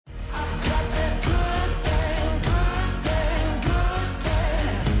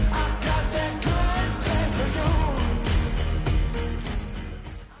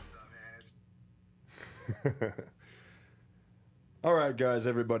All right, guys,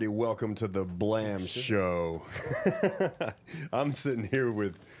 everybody, welcome to the Blamb Show. I'm sitting here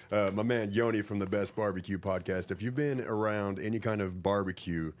with my man Yoni from the Best Barbecue podcast. If you've been around any kind of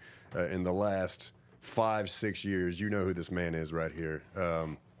barbecue in the last 5-6 years, you know who this man is right here.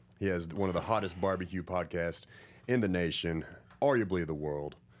 He has one of the hottest barbecue podcasts in the nation, arguably the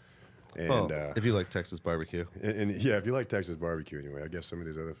world. And if you like Texas barbecue. And yeah, if you like Texas barbecue anyway, I guess some of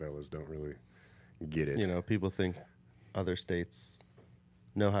these other fellas don't really get it. You know, people think other states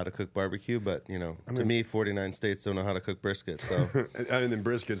know how to cook barbecue, but to me, 49 states don't know how to cook brisket. So, and then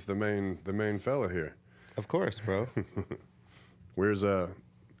brisket's the main fella here. Of course, bro. Where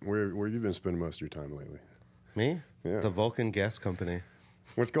you been spending most of your time lately? Me? Yeah. The Vulcan Gas Company.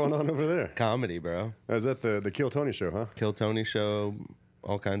 What's going on over there? Comedy, bro. Is that the Kill Tony show, huh? Kill Tony show,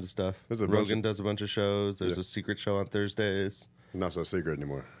 all kinds of stuff. Rogan does a bunch of shows. There's a secret show on Thursdays. It's not so secret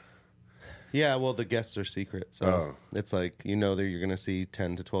anymore. Yeah, well, the guests are secret, so it's like that you're going to see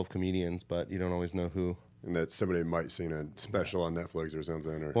 10 to 12 comedians, but you don't always know who. And that somebody might seen a special on Netflix or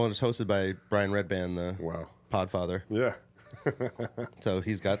something. Or... Well, it's hosted by Brian Redband, the Podfather. Yeah. So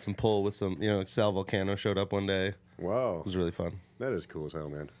he's got some pull with some, Sal Volcano showed up one day. Wow. It was really fun. That is cool as hell,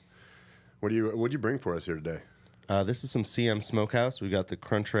 man. What'd you bring for us here today? This is some CM Smokehouse. We got the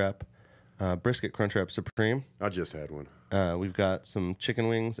Crunchwrap, Brisket Crunchwrap Supreme. I just had one. We've got some chicken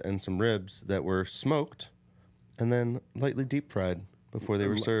wings and some ribs that were smoked and then lightly deep fried before they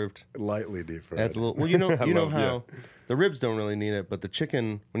were served. Lightly deep fried. Adds a little. Well, you know how the ribs don't really need it, but the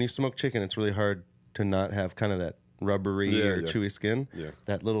chicken, when you smoke chicken, it's really hard to not have kind of that rubbery or chewy skin. Yeah.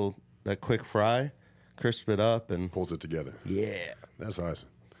 That quick fry, crisp it up and pulls it together. Yeah, that's awesome.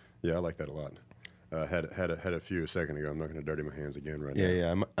 Yeah, I like that a lot. Had a few a second ago. I'm not going to dirty my hands again right now.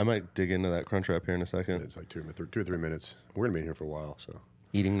 Yeah. I might dig into that Crunchwrap here in a second. It's like 2 or 3 minutes. We're going to be in here for a while, so.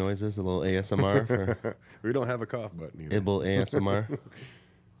 Eating noises, a little ASMR. For we don't have a cough button either. Ibble ASMR.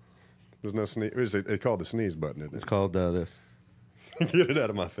 There's no sneeze. It's called the sneeze button, isn't it? It's called this. Get it out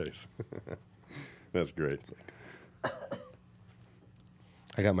of my face. That's great.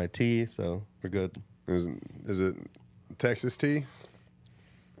 I got my tea, so we're good. Is it Texas tea?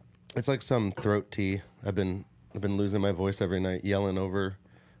 It's like some throat tea. I've been losing my voice every night, yelling over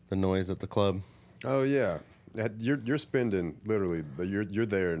the noise at the club. Oh yeah, you're spending literally you're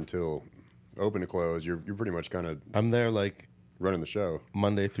there until open to close. You're pretty much kind of. I'm there like running the show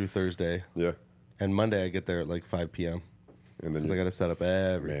Monday through Thursday. Yeah, and Monday I get there at like 5 p.m. And then I got to set up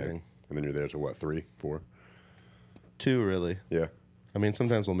everything. Man. And then you're there till what, 3, 4? 2 really. Yeah. I mean,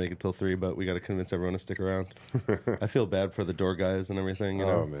 sometimes we'll make it till 3, but we got to convince everyone to stick around. I feel bad for the door guys and everything, you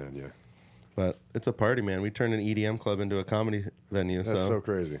know? Oh, man, yeah. But it's a party, man. We turned an EDM club into a comedy venue. That's so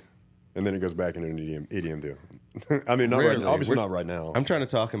crazy. And then it goes back into an EDM deal. I mean, obviously not right now. I'm trying to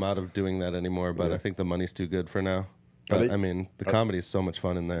talk him out of doing that anymore, but I think the money's too good for now. But, the comedy is so much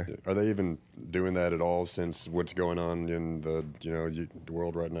fun in there. Are they even doing that at all since what's going on in the the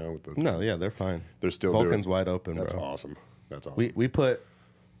world right now? With the No, yeah, they're fine. They're still Vulcan's wide open, That's bro. awesome. That's awesome. We put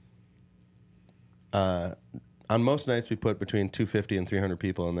on most nights we put between 250 and 300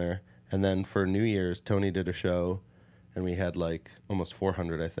 people in there, and then for New Year's Tony did a show, and we had like almost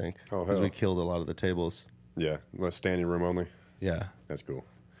 400, I think, because we killed a lot of the tables. Yeah, standing room only. Yeah, that's cool.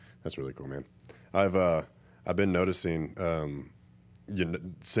 That's really cool, man. I've been noticing,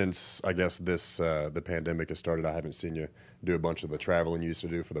 since I guess the pandemic has started, I haven't seen you do a bunch of the traveling you used to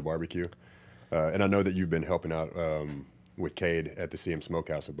do for the barbecue, and I know that you've been helping out with Cade at the CM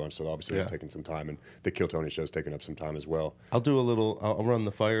Smokehouse a bunch, so obviously it's taking some time, and the Kill Tony show's taking up some time as well. I'll run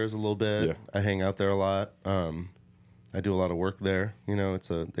the fires a little bit. Yeah. I hang out there a lot. I do a lot of work there.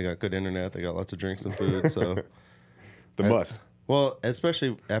 They got good internet. They got lots of drinks and food. So must. Well,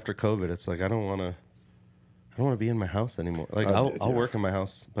 especially after COVID, it's like I don't want to be in my house anymore. Like I'll work in my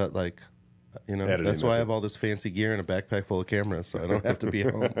house, but like, that's why I have all this fancy gear and a backpack full of cameras, so I don't have to be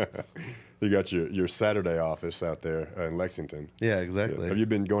home. You got your Saturday office out there in Lexington. Yeah, exactly. Yeah. Have you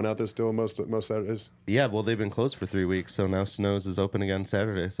been going out there still most Saturdays? Yeah, well, they've been closed for 3 weeks, so now Snow's is open again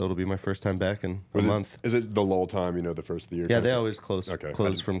Saturday, so it'll be my first time back in a month. Is it the lull time, the first of the year? Yeah, they always close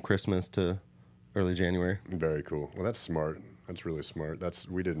from Christmas to early January. Very cool. Well, that's smart. That's really smart.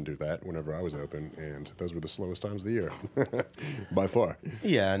 We didn't do that whenever I was open, and those were the slowest times of the year, by far.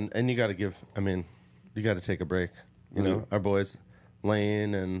 Yeah, and you got to you got to take a break. Our boys,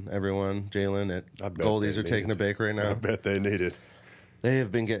 Lane and everyone, Jalen at Goldie's are taking a break right now. I bet they need it. They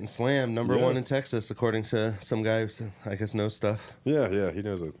have been getting slammed, number one in Texas, according to some guy who I guess knows stuff. Yeah, he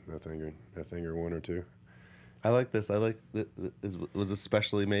knows a thing or one or two. I like this. I like was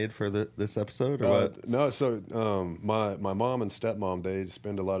especially made for this episode or what? No, so my mom and stepmom, they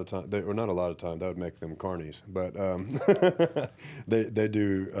spend a lot of time. Or not a lot of time. That would make them carnies, but they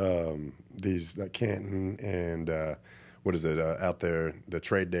do these like Canton and what is it out there? The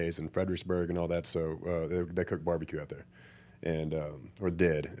trade days in Fredericksburg and all that. So they cook barbecue out there. And or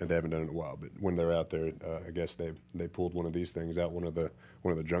did, and they haven't done it in a while. But when they're out there, I guess they pulled one of these things out one of the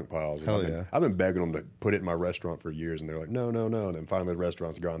junk piles. And I've been begging them to put it in my restaurant for years, and they're like, no. And then finally the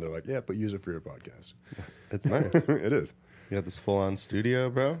restaurant's gone. They're like, yeah, but use it for your podcast. It's nice. It is. You got this full on studio,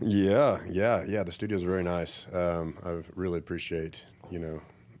 bro. Yeah. The studio's very nice. I really appreciate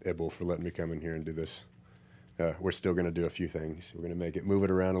Ibble for letting me come in here and do this. We're still going to do a few things. We're going to move it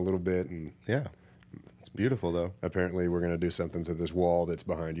around a little bit, and yeah. It's beautiful, though. Apparently, we're going to do something to this wall that's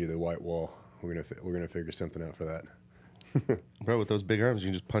behind you, the white wall. We're gonna figure something out for that. Bro, with those big arms, you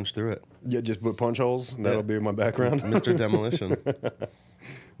can just punch through it. Yeah, just put punch holes. And that'll be my background. Mr. Demolition.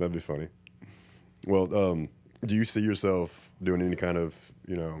 That'd be funny. Well, do you see yourself doing any kind of,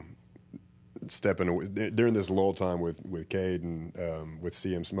 stepping away during this lull time with Cade and with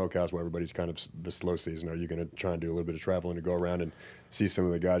CM Smokehouse, where everybody's kind of the slow season? Are you going to try and do a little bit of traveling to go around and see some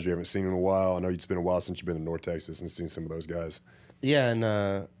of the guys you haven't seen in a while? I know it's been a while since you've been in North Texas and seen some of those guys. Yeah, and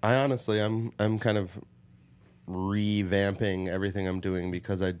I honestly, I'm kind of revamping everything I'm doing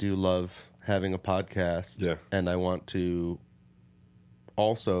because I do love having a podcast. Yeah, and I want to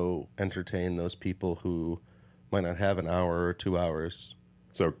also entertain those people who might not have an hour or 2 hours.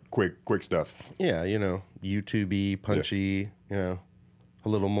 So quick stuff. Yeah, YouTube-y, punchy, a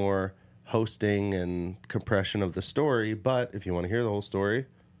little more hosting and compression of the story. But if you want to hear the whole story,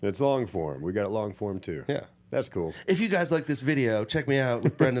 it's long form. We got it long form too. Yeah. That's cool. If you guys like this video, check me out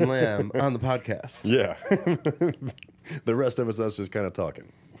with Brendan Lamb on the podcast. Yeah. The rest of us just kind of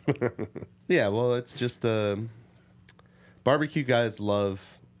talking. Yeah, well, it's just barbecue guys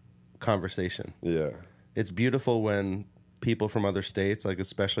love conversation. Yeah. It's beautiful when people from other states, like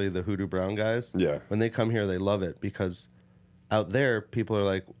especially the Hoodoo Brown guys, when they come here, they love it because out there, people are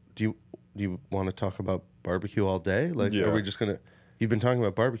like, do you want to talk about barbecue all day? Like, are we just going to... You've been talking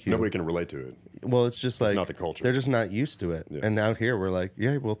about barbecue. Nobody can relate to it. Well, it's just like... It's not the culture. They're just not used to it. Yeah. And out here, we're like,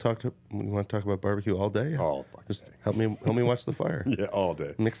 yeah, we want to talk about barbecue all day? All fucking just day. Help me watch the fire. Yeah, all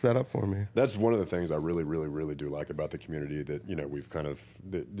day. Mix that up for me. That's one of the things I really, really, really do like about the community that, we've kind of...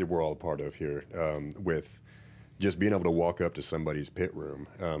 that we're all a part of here with... Just being able to walk up to somebody's pit room,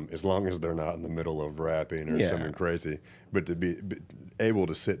 as long as they're not in the middle of rapping or something crazy, but to be able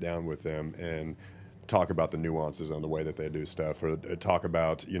to sit down with them and talk about the nuances on the way that they do stuff, or talk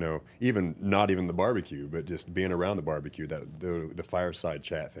about, even not even the barbecue, but just being around the barbecue. That the fireside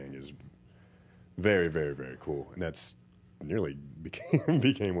chat thing is very, very, very cool, and that's nearly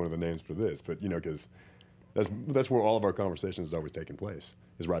became one of the names for this. But because that's where all of our conversations is always taking place,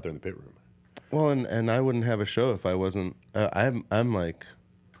 is right there in the pit room. Well, and I wouldn't have a show if I wasn't. I'm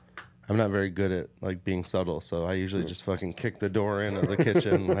not very good at like being subtle, so I usually just fucking kick the door in of the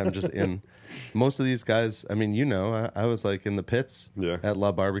kitchen. When I'm just in. Most of these guys, I mean, I was like in the pits at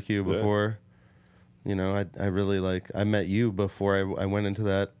La Barbecue before. Yeah. I really I met you before I went into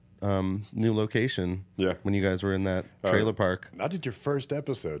that new location. Yeah. When you guys were in that trailer park. I did your first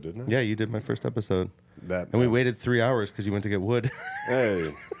episode, didn't I? Yeah, you did my first episode. And we waited 3 hours because you went to get wood.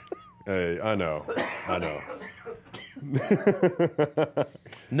 Hey, I know.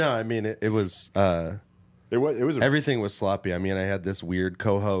 No, I mean it was. It was everything was sloppy. I mean, I had this weird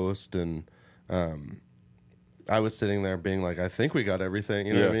co-host, and I was sitting there being like, I think we got everything.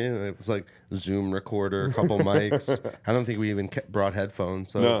 You know what I mean? It was like Zoom recorder, a couple mics. I don't think we even brought headphones,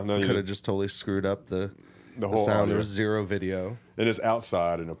 so we could have just totally screwed up the whole sound. There was zero video. And it's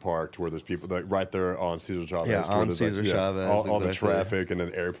outside in a park to where there's people right there on Cesar Chavez. Yeah, on Cesar Chavez. All the traffic and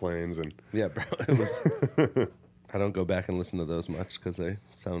then airplanes and bro, it was. I don't go back and listen to those much because they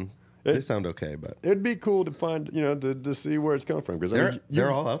sound okay, but it'd be cool to find to see where it's come from because they're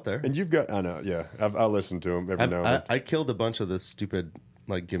all out there. And you've got I listen to them every now and then. I killed a bunch of the stupid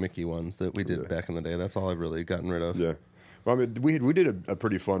like gimmicky ones that we did back in the day. That's all I've really gotten rid of. Yeah. Well, I mean, we did a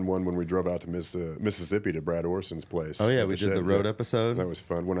pretty fun one when we drove out to Mississippi to Brad Orson's place. Oh yeah, we did the road episode. That was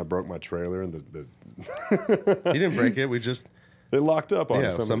fun. When I broke my trailer and You didn't break it. We just it locked up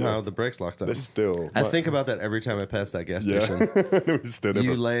on somehow the brakes locked up. They still. I think about that every time I pass that gas station. It was still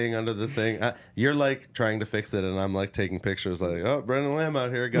you laying under the thing. You're like trying to fix it, and I'm like taking pictures. Like, oh, Brendan Lamb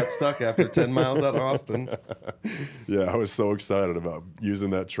out here got stuck after 10 miles out of Austin. Yeah, I was so excited about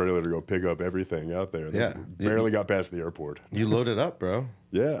using that trailer to go pick up everything out there. Yeah, barely got past the airport. You loaded up, bro.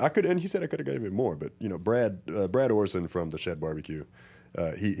 Yeah, I could, and he said I could have got even more. But Brad Orson from the Shed Barbecue.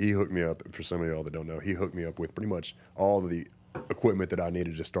 he hooked me up. For some of y'all that don't know, he hooked me up with pretty much all the equipment that I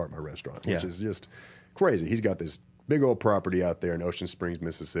needed to start my restaurant, which is just crazy. He's got this big old property out there in Ocean Springs,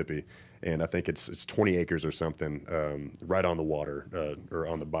 Mississippi, and I think it's 20 acres or something, right on the water, or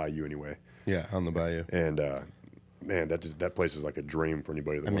on the bayou anyway. Yeah, on the bayou. And man, that place is like a dream for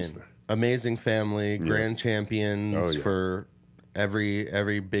anybody that wants there. Amazing family, grand champions for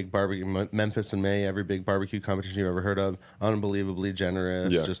every big barbecue, Memphis in May, every big barbecue competition you've ever heard of. Unbelievably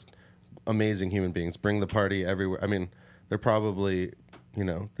generous, just amazing human beings. Bring the party everywhere. I mean, they're probably,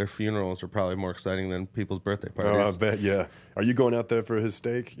 their funerals are probably more exciting than people's birthday parties. Oh, I bet, yeah. Are you going out there for his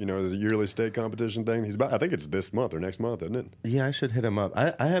steak? His yearly steak competition thing? I think it's this month or next month, isn't it? Yeah, I should hit him up.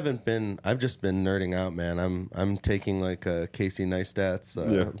 I haven't been. I've just been nerding out, man. I'm taking like a Casey Neistat's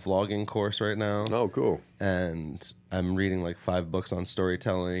vlogging course right now. Oh, cool. And I'm reading like 5 books on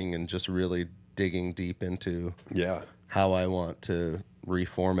storytelling and just really digging deep into how I want to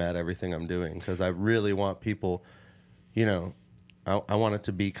reformat everything I'm doing, because I really want people, I want it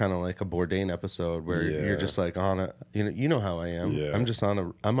to be kind of like a Bourdain episode where you're just like on a, you know how I am. Yeah.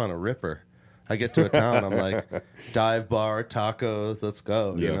 I'm on a ripper. I get to a town, I'm like, dive bar, tacos, let's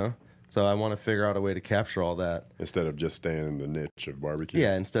go, So I want to figure out a way to capture all that. Instead of just staying in the niche of barbecue.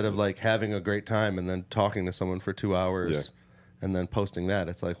 Yeah, instead of like having a great time and then talking to someone for 2 hours and then posting that.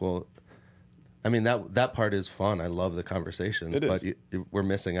 It's like, well, I mean, that part is fun. I love the conversations. But we're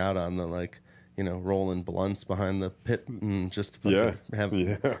missing out on the like, rolling blunts behind the pit and just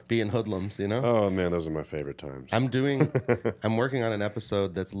being hoodlums, Oh man, those are my favorite times. I'm working on an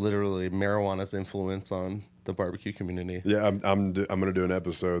episode that's literally marijuana's influence on the barbecue community. Yeah, I'm gonna do an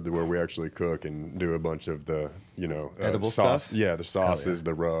episode where we actually cook and do a bunch of the edible sauce. stuff. Yeah, the sauces,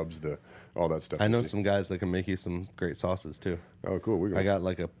 the rubs, all that stuff. I know some guys that can make you some great sauces too. Oh, cool. I got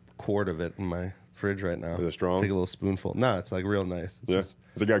like a quart of it in my fridge right now. Is it strong? Take a little spoonful. No, it's like real nice. Has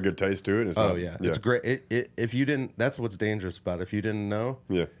it got good taste to it? It's great. If you didn't, that's what's dangerous about it. If you didn't know,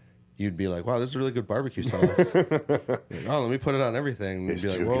 you'd be like, wow, this is really good barbecue sauce. Let me put it on everything. And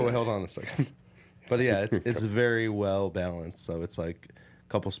you'd be like, whoa, hold on a second. But yeah, it's very well balanced. So it's like a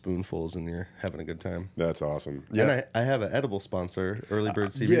couple spoonfuls and you're having a good time. That's awesome. Yeah, and I have an edible sponsor, Early Bird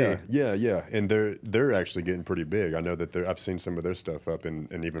CBD. Yeah, and they're actually getting pretty big. I know that I've seen some of their stuff up in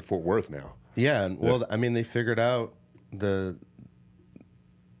even Fort Worth now. Yeah, well, I mean, they figured out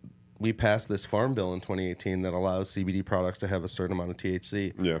we passed this farm bill in 2018 that allows CBD products to have a certain amount of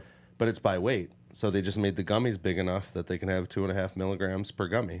THC. Yeah, but it's by weight. So they just made the gummies big enough that they can have 2.5 milligrams per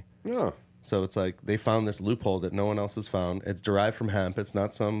gummy. Yeah. So it's like they found this loophole that no one else has found. It's derived from hemp. It's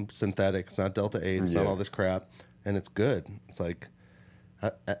not some synthetic. It's not Delta 8. It's not all this crap. And it's good. It's like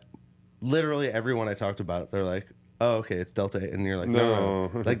literally everyone I talked about, they're like, oh, okay, it's Delta 8. And you're like,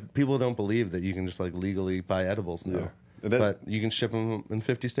 no. Like people don't believe that you can just like legally buy edibles now. Yeah. But you can ship them in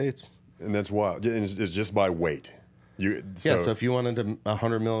 50 states. And that's wild. It's just by weight. So if you wanted a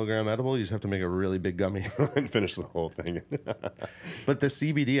 100 milligram edible, you just have to make a really big gummy and finish the whole thing. But the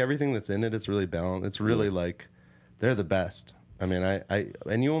CBD, everything that's in it, it's really balanced. It's really like they're the best. I mean,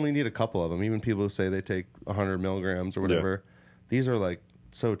 and you only need a couple of them. Even people who say they take 100 milligrams or whatever, these are like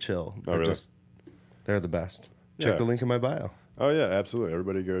so chill. They're the best. Check the link in my bio. Oh yeah, absolutely.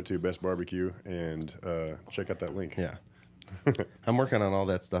 Everybody go to Best Barbecue and check out that link. Yeah, I'm working on all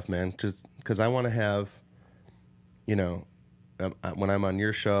that stuff, man. Because I want to have. When I'm on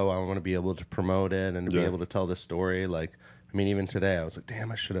your show, I want to be able to promote it and to be able to tell this story. Like, I mean, even today, I was like,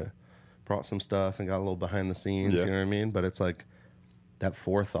 damn, I should have brought some stuff and got a little behind the scenes. You know what I mean? But it's like that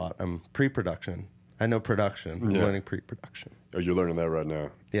forethought. I'm pre-production. I know production. I'm learning pre-production. Oh, you're learning that right now.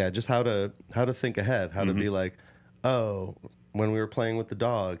 Yeah, just how to think ahead. How to be like, oh, when we were playing with the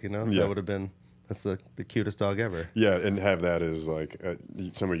dog, that would have been. That's the cutest dog ever. Yeah, and have that as like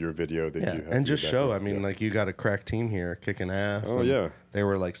some of your video that you have. And just show. I mean, like you got a crack team here kicking ass. Oh, yeah. They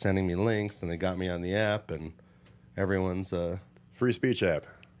were like sending me links and they got me on the app and everyone's... free speech app.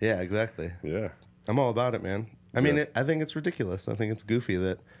 Yeah, exactly. Yeah. I'm all about it, man. I mean, I think it's ridiculous. I think it's goofy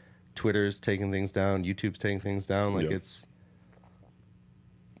that Twitter's taking things down, YouTube's taking things down. Like it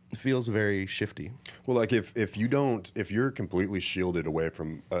feels very shifty. Well, like if you're completely shielded away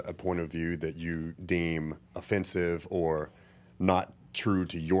from a point of view that you deem offensive or not true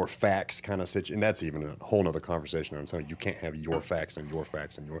to your facts kind of situation, and that's even a whole nother conversation on its own. You can't have your facts and your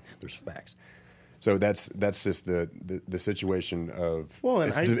facts and there's facts. So that's just the situation of,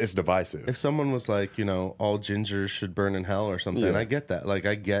 it's divisive. If someone was like, all gingers should burn in hell or something, I get that. Like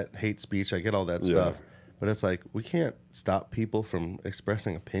I get hate speech, I get all that stuff. But it's like, we can't stop people from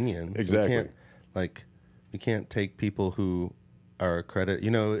expressing opinions. Exactly. We can't take people who are credit.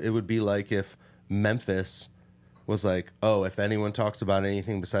 It would be like if Memphis was like, oh, if anyone talks about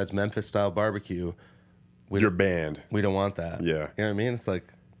anything besides Memphis style barbecue, you're banned. We don't want that. Yeah. You know what I mean? It's like,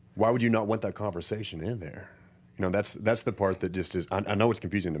 why would you not want that conversation in there? You know, that's the part that just is, I know it's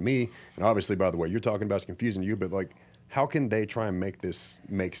confusing to me. And obviously, by the way, you're talking about it's confusing to you, but like, how can they try and make this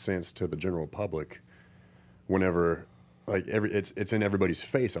make sense to the general public whenever, like, it's in everybody's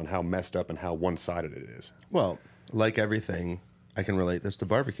face on how messed up and how one-sided it is? Well, like everything, I can relate this to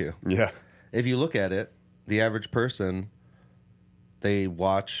barbecue. Yeah. If you look at it, the average person, they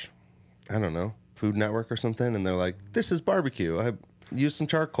watch, I don't know, Food Network or something, and they're like, this is barbecue. I use some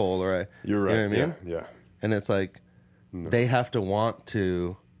charcoal, or You're right. You know what I mean? Yeah. And it's like, they have to want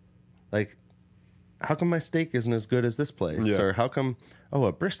to, like, how come my steak isn't as good as this place? Yeah. Or how come,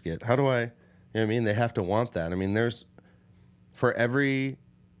 a brisket? How do I, you know what I mean? They have to want that. I mean, there's, for every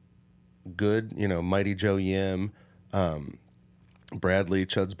good, Mighty Joe Yim, Bradley,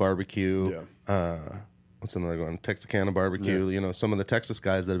 Chud's Barbecue, what's another one? Texarkana Barbecue, some of the Texas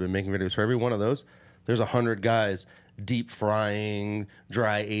guys that have been making videos. For every one of those, there's 100 guys deep frying,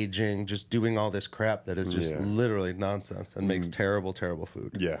 dry aging, just doing all this crap that is just literally nonsense and makes terrible, terrible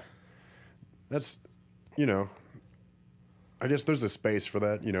food. Yeah. That's, I guess there's a space for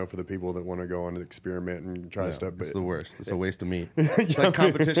that, for the people that want to go on and experiment and try stuff. But it's the worst. It's a waste of meat. It's like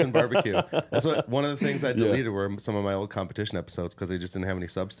competition barbecue. That's what one of the things I deleted were some of my old competition episodes because they just didn't have any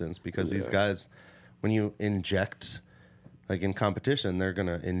substance. Because these guys, when you inject, like in competition, they're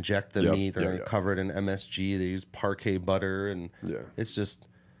gonna inject the meat. They're gonna cover it in MSG. They use parquet butter, and it's just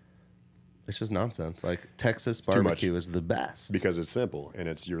nonsense. Like Texas barbecue is the best because it's simple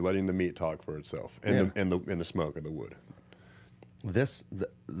and you're letting the meat talk for itself and the smoke of the wood.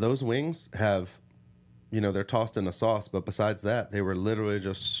 Those wings have, they're tossed in a sauce, but besides that, they were literally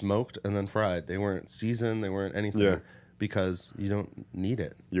just smoked and then fried. They weren't seasoned. They weren't anything because you don't need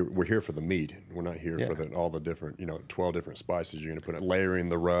it. We're here for the meat. We're not here for all the different, 12 different spices you're going to put in, layering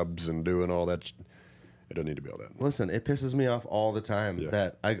the rubs and doing all that. It doesn't need to be all that. Listen, it pisses me off all the time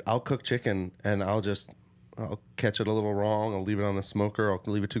that I'll cook chicken and I'll catch it a little wrong. I'll leave it on the smoker. I'll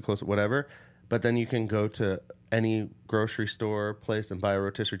leave it too close, whatever. But then you can go to any grocery store place and buy a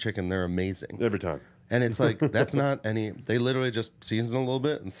rotisserie chicken. They're amazing. Every time. And it's like, that's not any, they literally just seasoned a little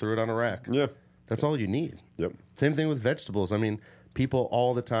bit and threw it on a rack. Yeah. That's all you need. Yep. Same thing with vegetables. I mean, people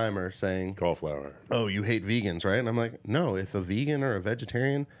all the time are saying, cauliflower. Oh, you hate vegans, right? And I'm like, no, if a vegan or a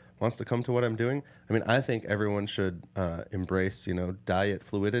vegetarian wants to come to what I'm doing, I mean, I think everyone should embrace, diet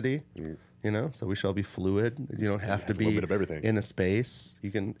fluidity. So we shall be fluid. You don't have to be a bit of everything in a space.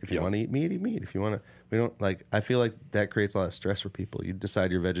 You can, if you want to eat meat, eat meat. If you want to, we don't like. I feel like that creates a lot of stress for people. You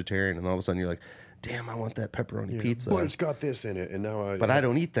decide you're vegetarian, and all of a sudden you're like, "Damn, I want that pepperoni pizza." But it's got this in it, and now I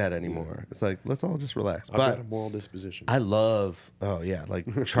don't eat that anymore. It's like, let's all just relax. I've got a moral disposition. I love,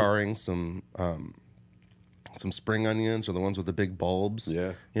 like charring some spring onions or the ones with the big bulbs.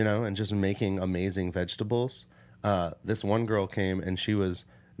 Yeah. And just making amazing vegetables. This one girl came and she was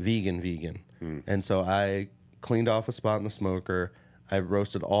vegan. And so I cleaned off a spot in the smoker. I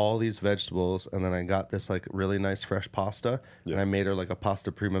roasted all these vegetables, and then I got this like really nice fresh pasta, and I made her like a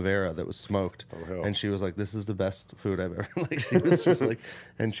pasta primavera that was smoked. Oh, hell. And she was like, "This is the best food I've ever." Like she was just like,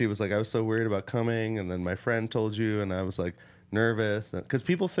 and she was like, "I was so worried about coming, and then my friend told you, and I was like nervous because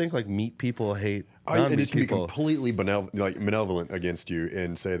people think like meat people hate non-meat and it can people. be completely malevolent against you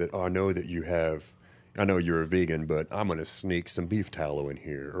and say that I know you're a vegan, but I'm going to sneak some beef tallow in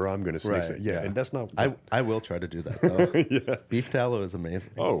here, or I'm going to sneak some... Yeah, and that's not... I will try to do that, though. Beef tallow is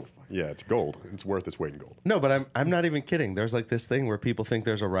amazing. Oh, yeah, it's gold. It's worth its weight in gold. No, but I'm not even kidding. There's like this thing where people think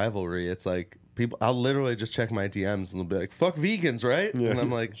there's a rivalry. It's like I'll literally just check my DMs and they'll be like, "Fuck vegans, right?" Yeah. And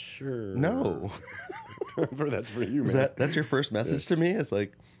I'm like, sure. No. That's for you, man. That's your first message to me? It's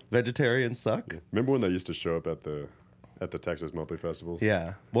like, vegetarians suck? Yeah. Remember when they used to show up at the Texas Monthly Festival?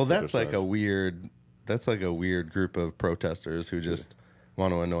 Yeah. Well, that's like a weird group of protesters who just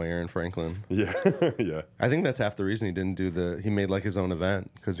want to annoy Aaron Franklin. Yeah, yeah. I think that's half the reason he didn't he made like his own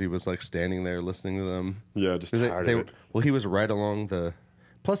event because he was like standing there listening to them. Yeah, just tired of it. Well, he was right along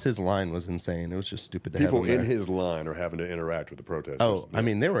plus his line was insane. It was just stupid to have him there. People in his line are having to interact with the protesters. Oh, yeah. I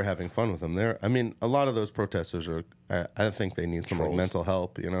mean, they were having fun with him. A lot of those protesters are, I think they need some like mental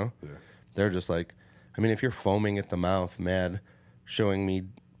help, Yeah. They're just like, I mean, if you're foaming at the mouth, mad, showing me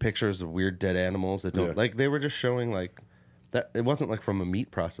pictures of weird dead animals that don't like, they were just showing like that. It wasn't like from a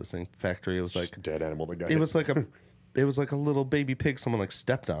meat processing factory. It was like dead animal that got it was like a little baby pig someone like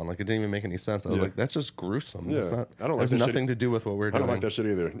stepped on. Like it didn't even make any sense. I was like, that's just gruesome. Yeah. I don't like has nothing to do with what we're doing. I don't like that shit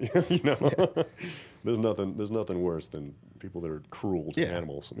either. There's nothing worse than people that are cruel to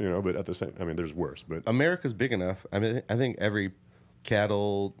animals. But at the same, I mean, there's worse. But America's big enough. I mean, I think every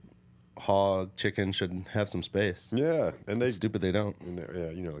cattle hog, chicken should have some space. Yeah, and it's stupid they don't. And yeah,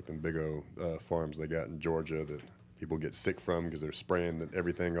 you know, like them big old farms they got in Georgia that people get sick from because they're spraying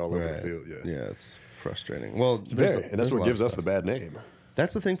everything all over the field. Yeah, it's frustrating. Well, and that's what gives us the bad name.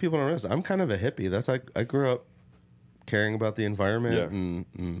 That's the thing people don't realize. I'm kind of a hippie. That's I grew up caring about the environment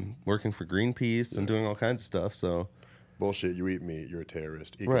and working for Greenpeace and doing all kinds of stuff. So bullshit. You eat meat. You're a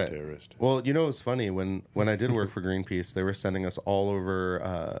terrorist. Eco-terrorist. Well, you know, it was funny when I did work for Greenpeace. They were sending us all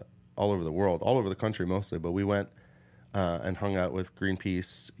over the world, all over the country mostly. But we went and hung out with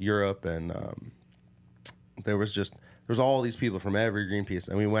Greenpeace Europe, and there was all these people from every Greenpeace,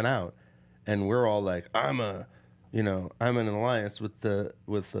 and we went out, and we're all like, I'm in an alliance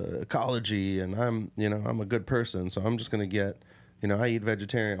with ecology, and I'm a good person, so I'm just gonna get, I eat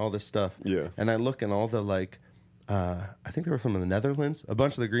vegetarian, all this stuff. Yeah. And I look and all the I think they were from the Netherlands. A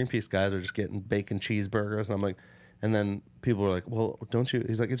bunch of the Greenpeace guys are just getting bacon cheeseburgers, and I'm like, and then people were like, well, don't you?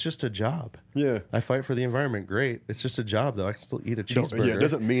 He's like, it's just a job. Yeah. I fight for the environment. Great. It's just a job, though. I can still eat a cheeseburger. Yeah, it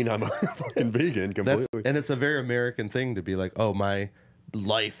doesn't mean I'm a fucking vegan completely. And it's a very American thing to be like, oh, my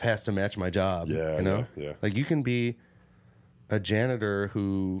life has to match my job. Yeah, yeah. Like, you can be a janitor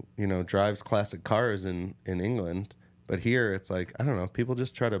who, drives classic cars in England, but here it's like, I don't know, people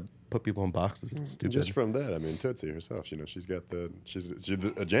just try to put people in boxes. It's stupid. Just from that, I mean, Tootsie herself, she's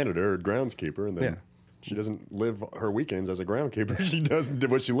a janitor or groundskeeper, and then she doesn't live her weekends as a groundkeeper. She does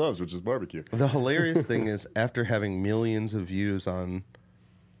what she loves, which is barbecue. The hilarious thing is, after having millions of views on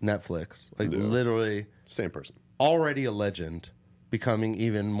Netflix, literally same person, already a legend, becoming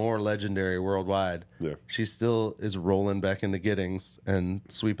even more legendary worldwide. Yeah, she still is rolling back into Giddings and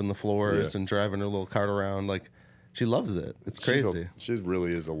sweeping the floors and driving her little cart around. Like, she loves it. It's crazy. She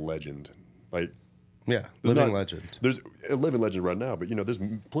really is a legend. Like, legend. There's a living legend right now, but there's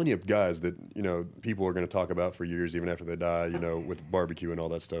plenty of guys that people are going to talk about for years, even after they die. With barbecue and all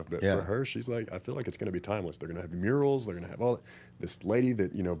that stuff. But for her, she's like, I feel like it's going to be timeless. They're going to have murals. They're going to have all this lady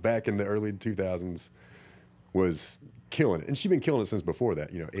that back in the early 2000s was killing it, and she's been killing it since before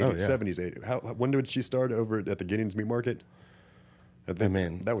that. 80s, 70s, 80s. When did she start over at the Giddings Meat Market? I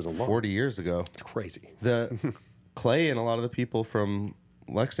think that was 40 years ago. It's crazy. The Clay and a lot of the people from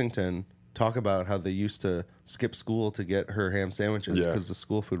Lexington talk about how they used to skip school to get her ham sandwiches because the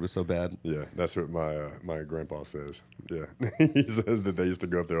school food was so bad. Yeah, that's what my grandpa says. Yeah, he says that they used to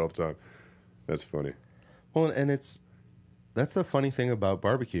go up there all the time. That's funny. Well, and that's the funny thing about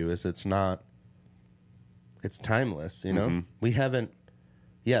barbecue is it's timeless. We haven't.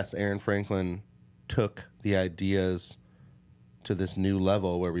 Yes, Aaron Franklin took the ideas to this new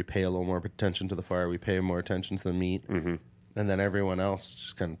level where we pay a little more attention to the fire, we pay more attention to the meat, and then everyone else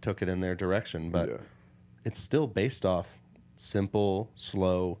just kind of took it in their direction. But it's still based off simple,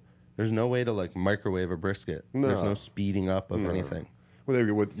 slow. There's no way to microwave a brisket. No. There's no speeding up of anything. Well,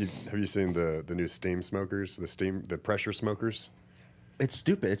 have you seen the new steam smokers, the pressure smokers? It's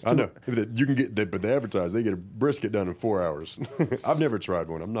stupid. I know. You can get, but they advertise they get a brisket done in 4 hours. I've never tried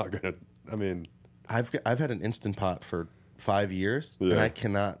one. I'm not gonna. I mean, I've had an Instant Pot for 5 years, and I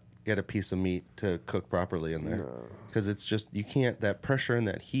cannot get a piece of meat to cook properly in there because it's just you can't. That pressure and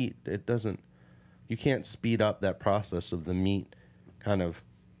that heat, you can't speed up that process of the meat kind of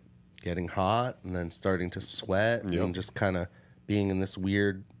getting hot and then starting to sweat and just kind of being in this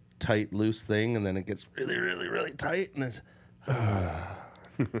weird tight loose thing, and then it gets really really really tight, and it's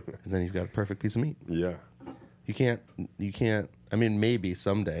and then you've got a perfect piece of meat. Yeah, you can't. I mean, maybe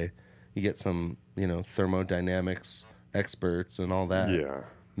someday you get some thermodynamics experts and all that. Yeah,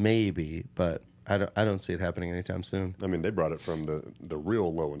 maybe, but I don't see it happening anytime soon. I mean, they brought it from the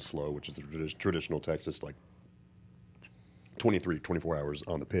real low and slow, which is the traditional Texas, like 23, 24 hours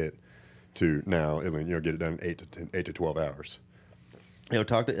on the pit, to now, get it done in 8 to 12 hours.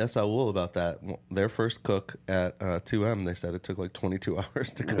 Talk to Saul about that. Their first cook at 2M, they said it took like 22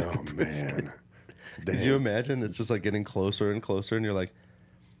 hours to cook. Oh man, Did you imagine? It's just like getting closer and closer, and you're like,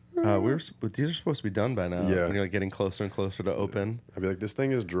 these are supposed to be done by now. Yeah. And you're like getting closer and closer to open. I'd be like, this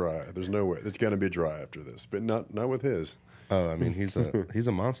thing is dry. There's no way. It's going to be dry after this, but not with his. Oh, I mean, he's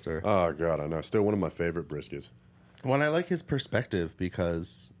a monster. Oh, God, I know. Still one of my favorite briskets. Well, I like his perspective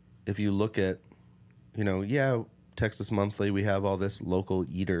because if you look at, Texas Monthly, we have all this local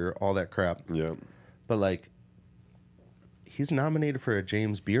eater, all that crap. Yeah. But, he's nominated for a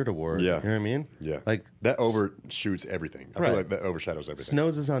James Beard Award. Yeah. You know what I mean? Yeah. That overshoots everything. I feel like that overshadows everything.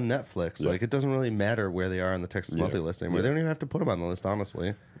 Snows is on Netflix. Yeah. It doesn't really matter where they are on the Texas Monthly list anymore. They don't even have to put them on the list,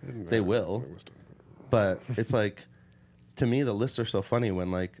 honestly. They will. But it's to me, the lists are so funny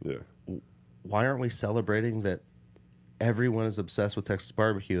when, why aren't we celebrating that everyone is obsessed with Texas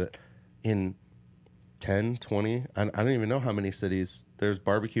barbecue? In 10, 20. I don't even know how many cities there's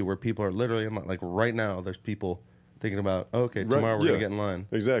barbecue where people are literally, like right now, there's people thinking about, oh, okay, tomorrow we're going to get in line.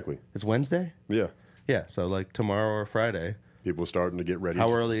 Exactly. It's Wednesday? Yeah. Yeah, so like tomorrow or Friday. People starting to get ready.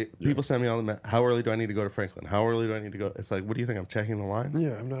 How early? Yeah. People send me all the, how early do I need to go to Franklin? How early do I need to go? It's like, what do you think? I'm checking the lines?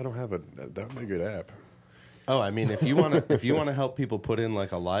 Yeah, I don't have that would be a good app. Oh, I mean, if you want to help people put in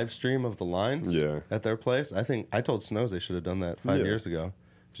like a live stream of the lines at their place, I told Snows they should have done that 5 years ago.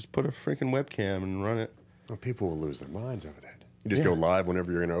 Just put a freaking webcam and run it. Well, people will lose their minds over that. You just go live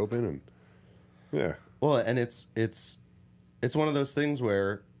whenever you're going to open, and yeah. Well, and it's one of those things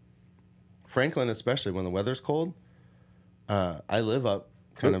where Franklin, especially when the weather's cold, I live up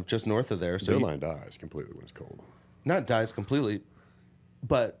kind of just north of there. So their line dies completely when it's cold. Not dies completely,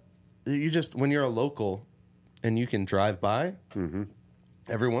 but you just, when you're a local and you can drive by,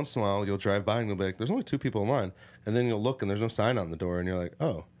 every once in a while you'll drive by and you'll be like, there's only 2 people in line. And then you'll look and there's no sign on the door and you're like,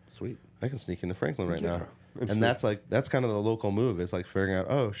 oh, sweet, I can sneak into Franklin right now. And that's kind of the local move, is like figuring out,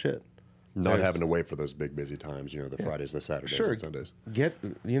 oh shit. Not having to wait for those big busy times, the Fridays, the Saturdays, and Sundays.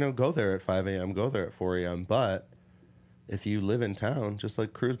 Go there at 5 a.m., go there at 4 a.m., but if you live in town, just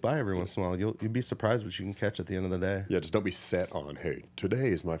like cruise by every once in a while. You'd be surprised what you can catch at the end of the day. Yeah, just don't be set on, hey, today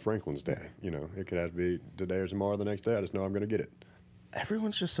is my Franklin's day. It could have to be today or tomorrow, the next day. I just know I'm going to get it.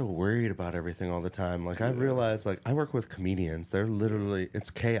 Everyone's just so worried about everything all the time. Like, I've realized, like, I work with comedians. They're literally, it's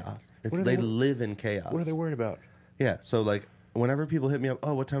chaos. They live in chaos. What are they worried about? Yeah, so, like, whenever people hit me up,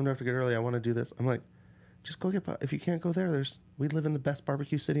 oh, what time do I have to get early? I want to do this. I'm like, just go get, if you can't go there, we live in the best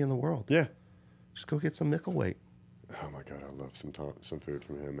barbecue city in the world. Yeah. Just go get some Mickleweight. Oh, my God, I love some food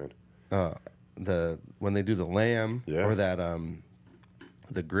from him, man. When they do the lamb or that,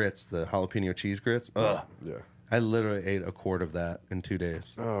 the grits, the jalapeno cheese grits. Ugh. Yeah. I literally ate a quart of that in 2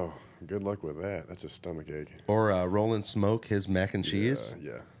 days. Oh, good luck with that. That's a stomach ache. Or Roland Smoke, his mac and cheese.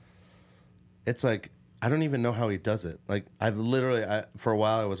 Yeah. It's like, I don't even know how he does it. Like, for a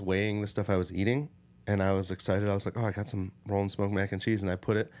while, I was weighing the stuff I was eating, and I was excited. I was like, oh, I got some Roland Smoke mac and cheese, and I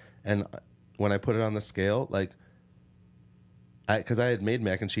put it, and when I put it on the scale, like, because I had made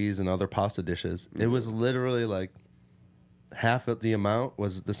mac and cheese and other pasta dishes, it was literally like, half of the amount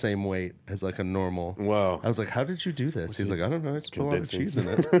was the same weight as like a normal. Wow. I was like, how did you do this? He's like, I don't know. It's still a lot of cheese in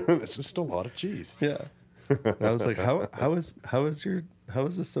it. It's just a lot of cheese. Yeah. I was like, how is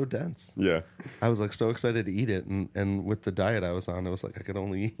this so dense? Yeah. I was like so excited to eat it, and with the diet I was on, it was like I could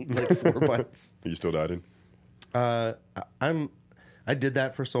only eat like 4 bites. Are you still dieting? I did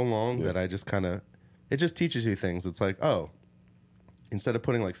that for so long that I just it just teaches you things. It's like, oh, instead of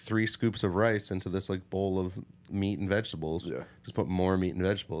putting like 3 scoops of rice into this like bowl of meat and vegetables, just put more meat and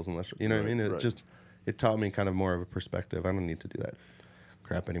vegetables, unless what I mean. It taught me kind of more of a perspective. I don't need to do that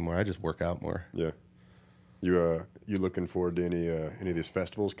crap anymore. I just work out more. Yeah. You looking forward to any of these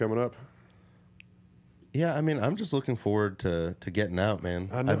festivals coming up? Yeah, I mean, I'm just looking forward to getting out, man.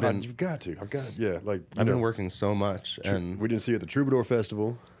 I know. You've got to. I've been working so much, and we didn't see you at the Troubadour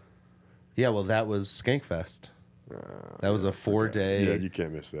Festival. Yeah, well, that was Skankfest. That was a 4-day. Yeah, you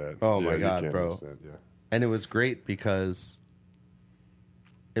can't miss that. Oh my God, bro! And it was great because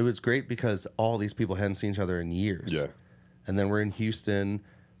all these people hadn't seen each other in years. Yeah, and then we're in Houston.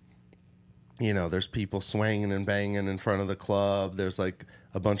 There's people swinging and banging in front of the club. There's like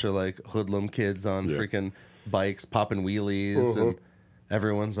a bunch of like hoodlum kids on freaking bikes popping wheelies, and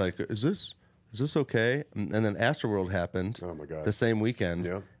everyone's like, "Is this okay?" And then Astroworld happened. Oh my God! The same weekend.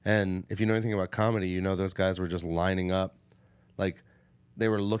 Yeah. And if you know anything about comedy, those guys were just lining up, like they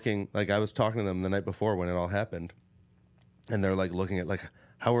were looking. Like I was talking to them the night before when it all happened, and they're like looking at like,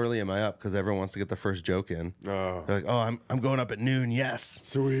 how early am I up? Because everyone wants to get the first joke in. Oh. They're like, oh, I'm going up at noon. Yes.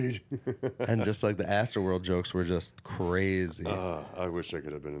 Sweet. And just like the Astroworld jokes were just crazy. I wish I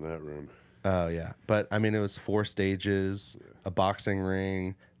could have been in that room. Oh, yeah. But, I mean, it was 4 stages, a boxing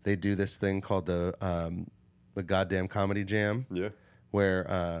ring. They do this thing called the goddamn comedy jam. Yeah.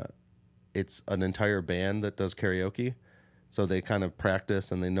 Where it's an entire band that does karaoke. So they kind of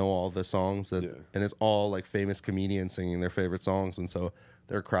practice and they know all the songs and it's all like famous comedians singing their favorite songs. And so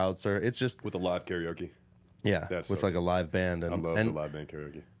their crowds are, it's just with a live karaoke. Yeah. With like a live band. And I love the live band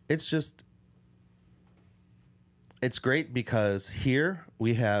karaoke. It's great because here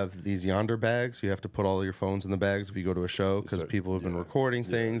we have these Yonder bags. You have to put all your phones in the bags if you go to a show because people have been recording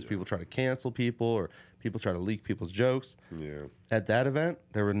things. People try to cancel people or people try to leak people's jokes. Yeah. At that event,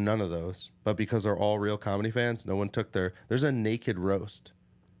 there were none of those. But because they're all real comedy fans, no one took there's a naked roast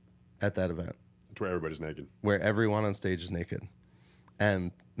at that event. It's where everybody's naked. Where everyone on stage is naked.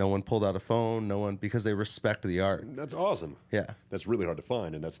 and no one pulled out a phone. No one, because they respect the art. That's awesome. Yeah, that's really hard to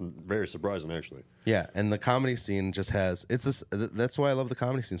find, and that's very surprising, actually. Yeah, and the comedy scene just has that's why I love the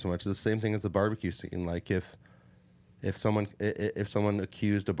comedy scene so much. It's the same thing as the barbecue scene. Like if someone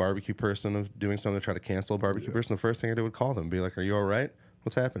accused a barbecue person of doing something to try to cancel a barbecue person, the first thing I did would call them, be like, "Are you all right?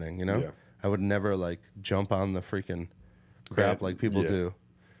 What's happening?" You know. Yeah. I would never like jump on the freaking crap like people do.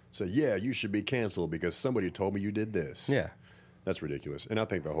 So yeah, you should be canceled because somebody told me you did this. Yeah. That's ridiculous. And I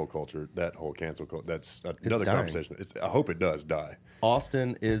think the whole culture, that whole cancel culture, that's another conversation. I hope it does die.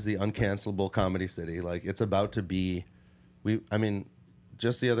 Austin is the uncancelable comedy city. Like, it's about to be,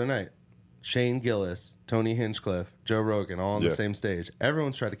 just the other night, Shane Gillis, Tony Hinchcliffe, Joe Rogan, all on the same stage.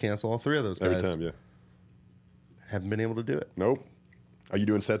 Everyone's tried to cancel all three of those guys. Every time, yeah. Haven't been able to do it. Nope. Are you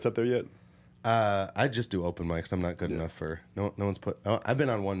doing sets up there yet? I just do open mics. I'm not good enough for no one's put. I've been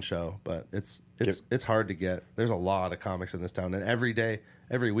on one show, but it's hard to get. There's a lot of comics in this town, and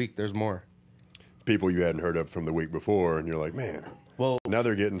every week there's more people you hadn't heard of from the week before, and you're like, man. Well, now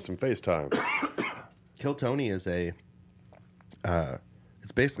they're getting some FaceTime. Kill Tony is it's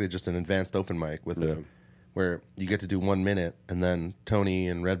basically just an advanced open mic with where you get to do 1 minute, and then Tony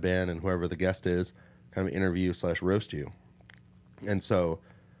and Red Band and whoever the guest is kind of interview / roast you, and so.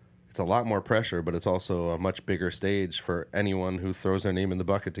 It's a lot more pressure, but it's also a much bigger stage for anyone who throws their name in the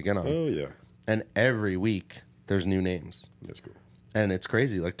bucket to get on. Oh, yeah. And every week, there's new names. That's cool. And it's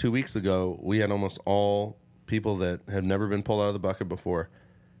crazy. Like 2 weeks ago, we had almost all people that had never been pulled out of the bucket before,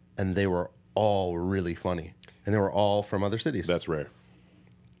 and they were all really funny. And they were all from other cities. That's rare.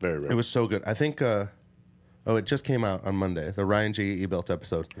 Very rare. It was so good. I think, it just came out on Monday, the Ryan J. Ebelt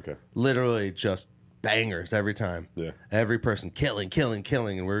episode. Okay. Literally just bangers every time. Yeah. Every person killing,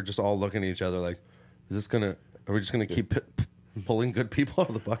 and we're just all looking at each other like, are we just gonna keep pulling good people out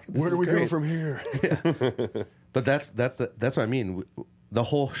of the bucket? Where do we go from here? Yeah. But that's what I mean. The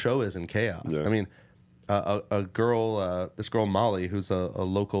whole show is in chaos. Yeah. I mean, a girl, this girl Molly, who's a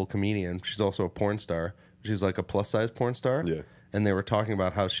local comedian. She's also a porn star. She's like a plus size porn star. Yeah. And they were talking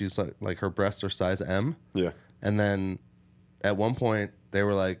about how she's like her breasts are size M. Yeah. And then at one point, they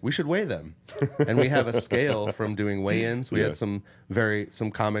were like, we should weigh them. And we have a scale from doing weigh-ins. We had some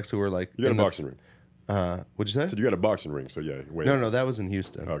comics who were like... You got a boxing ring. What'd you say? So you got a boxing ring, so yeah. No, that was in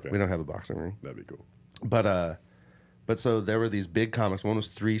Houston. Okay. We don't have a boxing ring. That'd be cool. But so there were these big comics. One was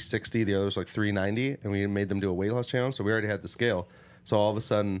 360, the other was like 390, and we made them do a weight loss challenge, so we already had the scale. So all of a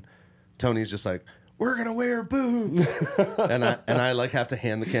sudden, Tony's just like, we're gonna wear boobs. and I like have to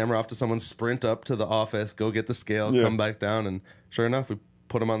hand the camera off to someone, sprint up to the office, go get the scale, come back down, and sure enough, we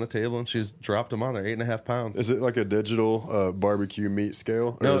put them on the table, and she's dropped them on there, 8.5 pounds. Is it like a digital barbecue meat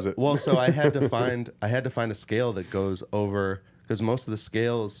scale? Or No, is it... well, so I had to find a scale that goes over, because most of the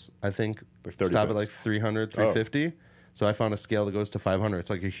scales I think stop at like 300, 350. Oh. So I found a scale that goes to 500. It's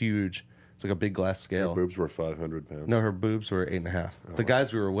like it's like a big glass scale. Her boobs were 500 pounds. No, her boobs were 8.5. Oh, the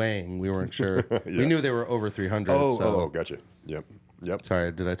guys we were weighing, we weren't sure. We knew they were over 300. Oh, gotcha. Yep.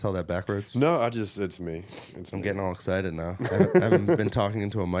 Sorry, did I tell that backwards? No, it's me. I'm getting all excited now. I haven't been talking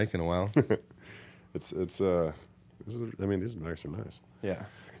into a mic in a while. These mics are nice. Yeah.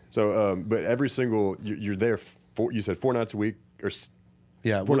 So, but every single, you're there, you said 4 nights a week?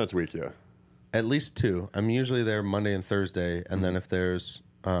 Yeah. 4 nights a week, yeah. At least 2. I'm usually there Monday and Thursday, and then if there's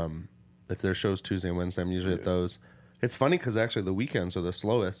shows Tuesday and Wednesday, I'm usually at those. It's funny because actually the weekends are the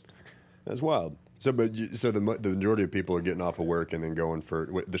slowest. That's wild. So, the majority of people are getting off of work and then going for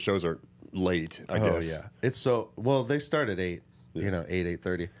the shows are late. I guess. Oh yeah, it's so well. They start at 8,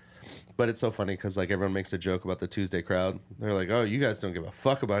 8:30. But it's so funny because like everyone makes a joke about the Tuesday crowd. They're like, "Oh, you guys don't give a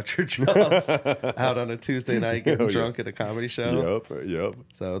fuck about your jobs out on a Tuesday night getting drunk at a comedy show." Yep.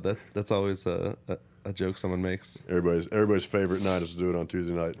 So that's always a joke someone makes. Everybody's favorite night is to do it on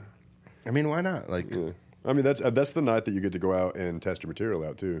Tuesday night. I mean, why not? Like, I mean, that's the night that you get to go out and test your material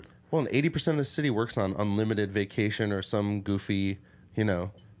out too. Well, and 80% of the city works on unlimited vacation or some goofy,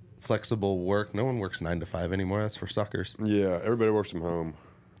 flexible work. No one works 9 to 5 anymore. That's for suckers. Yeah, everybody works from home.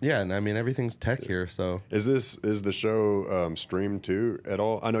 Yeah, and I mean everything's tech here. So is the show streamed too at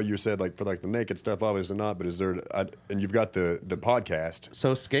all? I know you said like for like the naked stuff, obviously not. But is there? And you've got the podcast.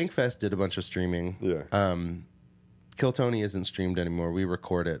 So Skankfest did a bunch of streaming. Yeah. Kill Tony isn't streamed anymore. We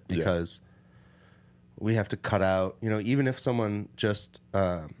record it because we have to cut out. Even if someone just,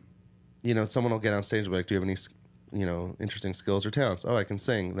 someone will get on stage and be like, "Do you have any, interesting skills or talents?" "Oh, I can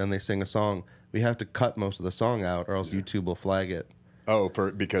sing." Then they sing a song. We have to cut most of the song out, or else YouTube will flag it. Oh,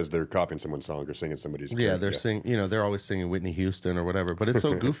 because they're copying someone's song or singing somebody's. Yeah, they're singing. They're always singing Whitney Houston or whatever. But it's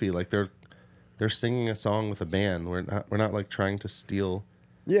so goofy. Like they're singing a song with a band. We're not like trying to steal.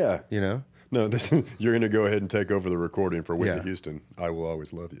 Yeah. No, you're going to go ahead and take over the recording for Whitney Houston. I Will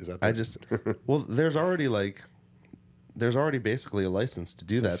Always Love You. Is that well, there's already basically a license to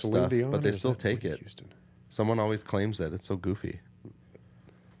do that stuff, but they still take it. Houston? Someone always claims that. It's so goofy.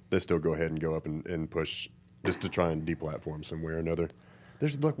 They still go ahead and go up and push just to try and deplatform some way or another.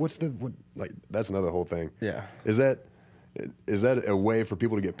 There's like, that's another whole thing. Yeah. Is that a way for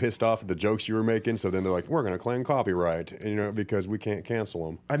people to get pissed off at the jokes you were making? So then they're like, we're going to claim copyright, because we can't cancel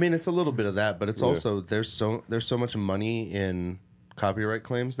them. I mean, it's a little bit of that, but it's also there's so much money in copyright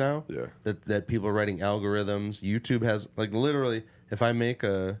claims now. Yeah. That people are writing algorithms. YouTube has like literally. If I make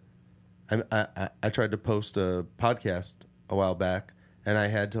I tried to post a podcast a while back, and I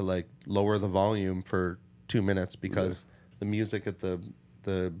had to like lower the volume for 2 minutes because the music at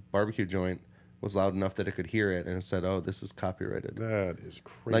the barbecue joint was loud enough that it could hear it, and it said, "Oh, this is copyrighted." That is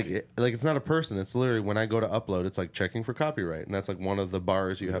crazy. Like it's not a person. It's literally when I go to upload, it's like checking for copyright, and that's like one of the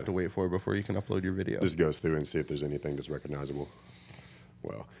bars you have to wait for before you can upload your video. Just goes through and see if there's anything that's recognizable.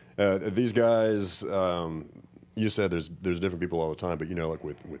 Well, these guys, you said there's different people all the time, but like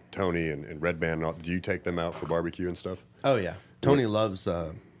with Tony and Red Band, do you take them out for barbecue and stuff? Oh yeah, Tony loves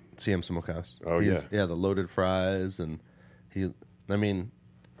CM Smokehouse. Oh yeah, the loaded fries, and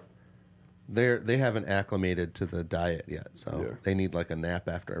they haven't acclimated to the diet yet, so they need like a nap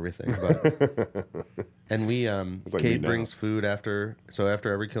after everything. But and we like Cade brings food after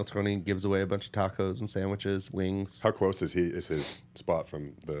every kill, Tony gives away a bunch of tacos and sandwiches, wings. How close is his spot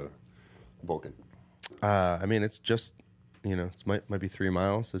from the Vulcan? It's just it might be 3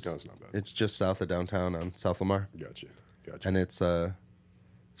 miles. It's not bad. It's just south of downtown on South Lamar. Gotcha. And it's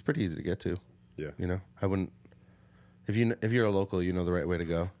pretty easy to get to. Yeah. I wouldn't. If you're a local, you know the right way to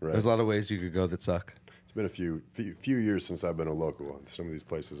go. Right. There's a lot of ways you could go that suck. It's been a few years since I've been a local. Some of these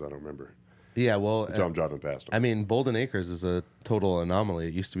places I don't remember. Yeah, well, until I'm driving past them. Bolden Acres is a total anomaly.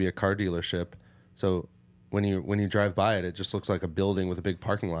 It used to be a car dealership, so when you drive by it, it just looks like a building with a big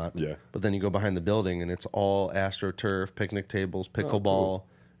parking lot. Yeah. But then you go behind the building, and it's all AstroTurf, picnic tables, pickleball. Oh,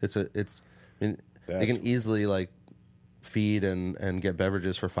 cool. They can easily like feed and get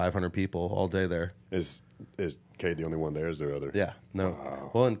beverages for 500 people all day there. Is Cade the only one there? Is there other? Yeah, no.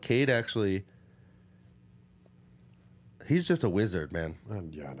 Wow. Well, and Cade actually, he's just a wizard, man.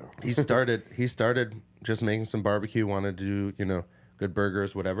 Yeah, I know. he started just making some barbecue, wanted to do good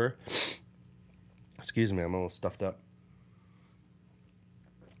burgers, whatever. Excuse me, I'm a little stuffed up.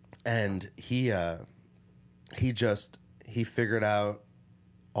 And he figured out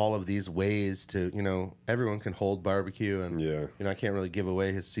all of these ways to, everyone can hold barbecue, and I can't really give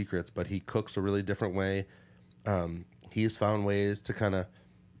away his secrets, but he cooks a really different way. He's found ways to kind of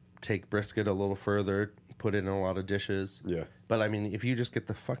take brisket a little further, put it in a lot of dishes. Yeah. But if you just get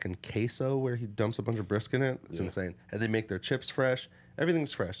the fucking queso where he dumps a bunch of brisket in it, it's insane. And they make their chips fresh.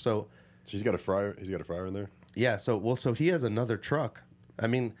 Everything's fresh. So he's got a fryer. He's got a fryer in there. Yeah. So he has another truck.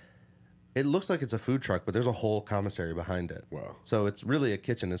 It looks like it's a food truck, but there's a whole commissary behind it. Wow. So it's really a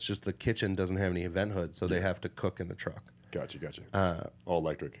kitchen. It's just the kitchen doesn't have any vent hood, so they have to cook in the truck. Gotcha. All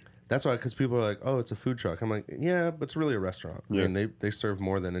electric. That's why, because people are like, oh, it's a food truck. I'm like, yeah, but it's really a restaurant. Yeah. They serve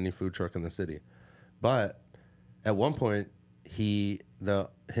more than any food truck in the city. But at one point, him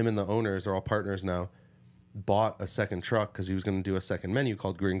and the owners are all partners now, bought a second truck because he was going to do a second menu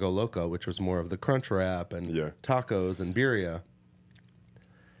called Gringo Loco, which was more of the crunch wrap and tacos and birria.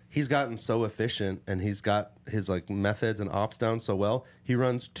 He's gotten so efficient, and he's got his methods and ops down so well. He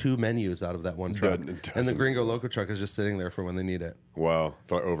runs 2 menus out of that one truck, and the Gringo Loco truck is just sitting there for when they need it. Wow,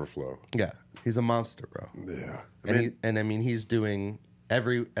 for overflow. Yeah, he's a monster, bro. Yeah, he's doing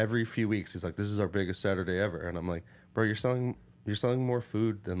every few weeks. He's like, "This is our biggest Saturday ever," and I'm like, "Bro, you're selling more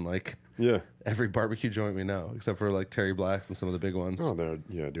food than every barbecue joint we know, except for Terry Black's and some of the big ones." Oh, they're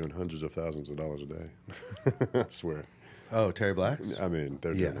doing hundreds of thousands of dollars a day. I swear. Oh, Terry Black's? They're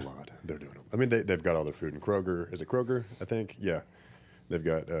doing a lot. They've got all their food in Kroger. Is it Kroger, I think? Yeah. They've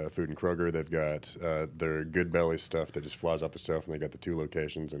got food in Kroger. They've got their Good Belly stuff that just flies off the shelf, and they got the 2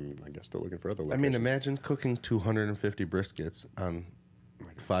 locations, and I guess they're looking for other locations. Imagine cooking 250 briskets on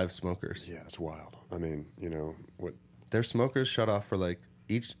 5 smokers. Yeah, that's wild. What? Their smokers shut off for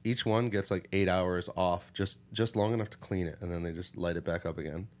each one gets 8 hours off, just long enough to clean it, and then they just light it back up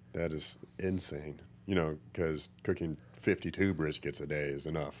again. That is insane. Because cooking 52 briskets a day is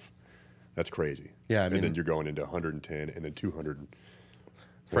enough. That's crazy. Yeah, and then you're going into 110 and then 200.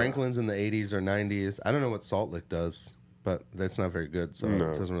 Franklin's in the 80s or 90s. I don't know what Salt Lick does, but that's not very good, so it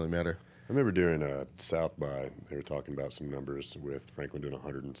doesn't really matter. I remember during South by, they were talking about some numbers with Franklin doing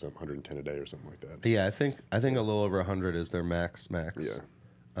 110 a day or something like that. Yeah, I think a little over 100 is their max.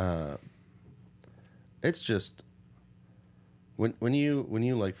 Yeah. It's just when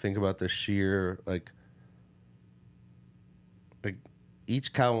you like think about the sheer like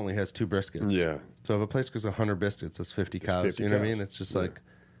each cow only has 2 briskets. Yeah. So if a place goes 100 biscuits, that's 50 cows. 50 you know cows. what I mean? It's just like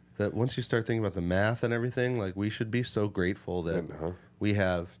that. Once you start thinking about the math and everything, like we should be so grateful that we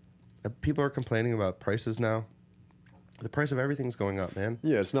have. People are complaining about prices now. The price of everything's going up, man.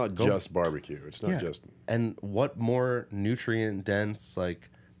 Yeah, it's not just barbecue. It's not just. And what more nutrient dense, like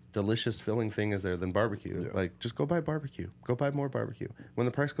delicious filling thing is there than barbecue? Yeah. Like, just go buy barbecue. Go buy more barbecue. When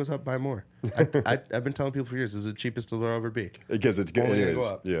the price goes up, buy more. I've been telling people for years, this is the cheapest it'll ever be. Because it's going to go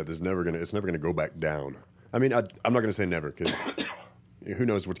up. Yeah, it's never gonna go back down. I mean, I'm not gonna say never because who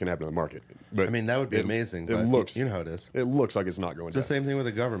knows what's gonna happen in the market. But I mean, that would be amazing. It but looks, you know how it is. It looks like it's not going It's down. the same thing with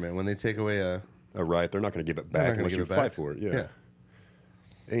the government when they take away a right. They're not going to give it back unless you fight for it. Yeah.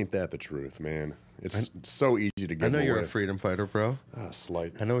 Ain't that the truth, man? It's so easy to get. I know you're away. a freedom fighter, bro.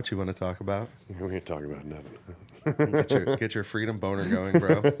 Slight. I know what you want to talk about. We ain't talking about nothing. Get your freedom boner going,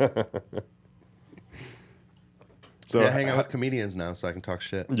 bro. So hang out with comedians now so I can talk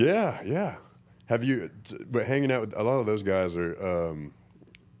shit. Yeah. Have you? But hanging out with a lot of those guys are.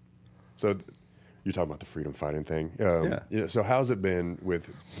 So you're talking about the freedom fighting thing. So how's it been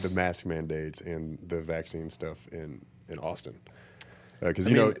with the mask mandates and the vaccine stuff in Austin? Because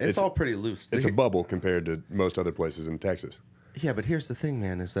it's all pretty loose. It's a bubble compared to most other places in Texas. Yeah, but here's the thing,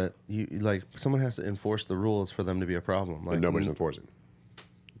 man: is that you like someone has to enforce the rules for them to be a problem. Like, And nobody's enforcing.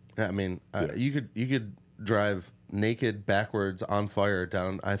 I mean, you could drive naked backwards on fire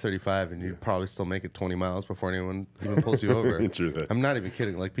down I-35 and you'd probably still make it 20 miles before anyone even pulls you over. True that. I'm not even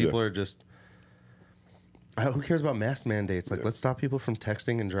kidding. Like people are just. Who cares about mask mandates? Like, let's stop people from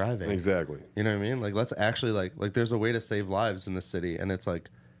texting and driving. Exactly. You know what I mean? Like, let's actually like there's a way to save lives in this city, and it's like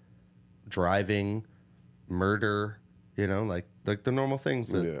driving, murder. You know, like the normal things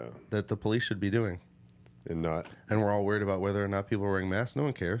that the police should be doing. And we're all worried about whether or not people are wearing masks. No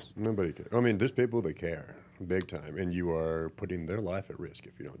one cares. Nobody cares. I mean, there's people that care big time, and you are putting their life at risk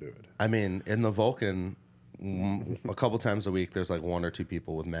if you don't do it. I mean, in the Vulcan, a couple times a week, there's like 1 or 2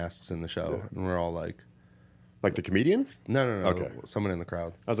 people with masks in the show, and we're all like. Like the comedian? No. Okay. Someone in the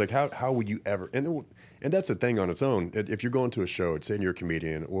crowd. I was like, how would you ever? And that's a thing on its own. If you're going to a show, say you're a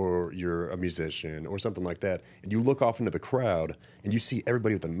comedian or you're a musician or something like that, and you look off into the crowd and you see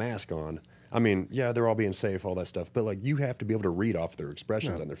everybody with a mask on. I mean, yeah, they're all being safe, all that stuff, but like you have to be able to read off their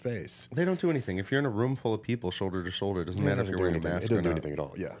expressions on their face. They don't do anything. If you're in a room full of people, shoulder to shoulder, it doesn't matter if you're wearing a mask. It doesn't do anything at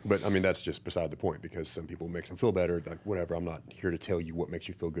all. Yeah, but I mean that's just beside the point because some people makes them feel better. Like whatever. I'm not here to tell you what makes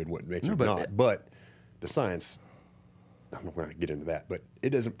you feel good, what makes you not. But the science. I'm not going to get into that, but it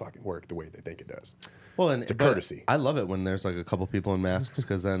doesn't fucking work the way they think it does. Well, and it's a courtesy. I love it when there's like a couple people in masks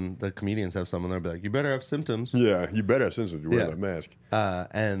because then the comedians have someone there be like, "You better have symptoms." Yeah, you better have symptoms if you wear that mask.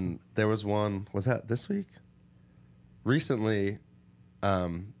 And there was one. Was that this week? Recently,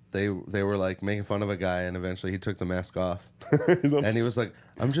 they were like making fun of a guy, and eventually he took the mask off, and he was like,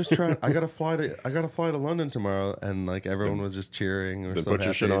 "I'm just trying. I gotta fly to London tomorrow," and like everyone was just cheering. Or then so put happy.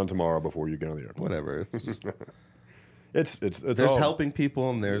 your shit on tomorrow before you get on the airplane. Whatever. It's just, it's there's all, helping people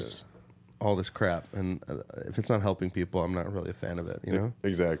and there's all this crap, and if it's not helping people, I'm not really a fan of it. You know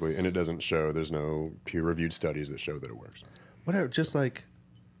exactly, and it doesn't show. There's no peer-reviewed studies that show that it works. Whatever. Just like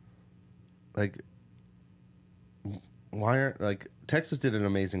why aren't like Texas did an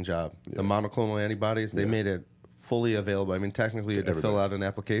amazing job. The monoclonal antibodies they made it fully available. I mean, technically you had to fill out an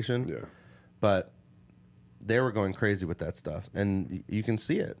application, but they were going crazy with that stuff, and you can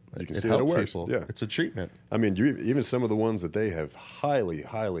see it. You can see that it works. People. Yeah, it's a treatment. I mean, even some of the ones that they have highly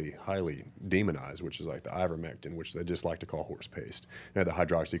demonized, which is like the ivermectin, which they just like to call horse paste, and the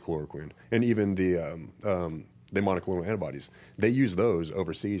hydroxychloroquine, and even the monoclonal antibodies. They use those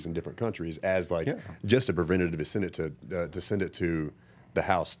overseas in different countries as like just a preventative to send it to the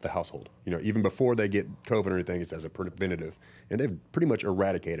household. You know, even before they get COVID or anything, it's as a preventative, and they've pretty much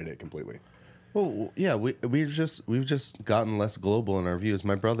eradicated it completely. Well, yeah, we've just gotten less global in our views.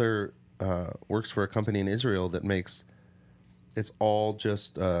 My brother works for a company in Israel that makes it's all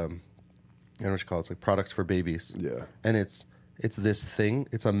just I don't know what you call it. It's like products for babies. Yeah, and it's this thing.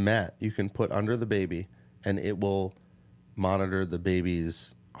 It's a mat you can put under the baby, and it will monitor the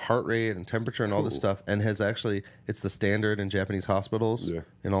baby's heart rate and temperature and all this stuff. And it's the standard in Japanese hospitals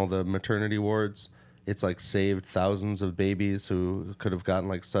in all the maternity wards. It's like saved thousands of babies who could have gotten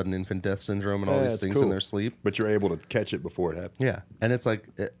like sudden infant death syndrome and all these things in their sleep. But you're able to catch it before it happens. Yeah. And it's like,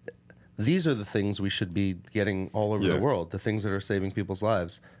 these are the things we should be getting all over the world, the things that are saving people's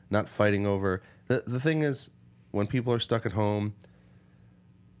lives, not fighting over. The thing is, when people are stuck at home,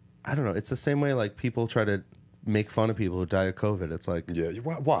 I don't know, it's the same way like people try to make fun of people who die of COVID. It's like... Yeah,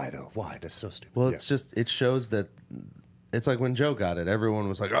 why though? Why? That's so stupid. Well, it's just, it shows that it's like when Joe got it, everyone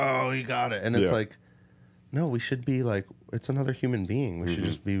was like, "Oh, he got it," and it's like, no, we should be like, it's another human being. We should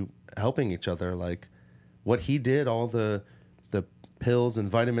just be helping each other. Like, what he did, all the pills and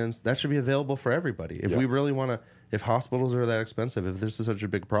vitamins, that should be available for everybody. If we really want to, if hospitals are that expensive, if this is such a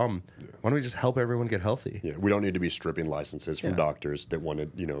big problem, why don't we just help everyone get healthy? Yeah, we don't need to be stripping licenses from doctors that want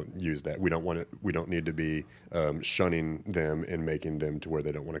to, use that. We don't need to be shunning them and making them to where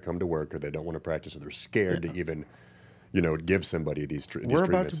they don't want to come to work or they don't want to practice or they're scared to even, give somebody these treatments. We're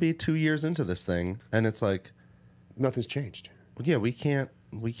about to be 2 years into this thing, and it's like nothing's changed. Yeah, we can't.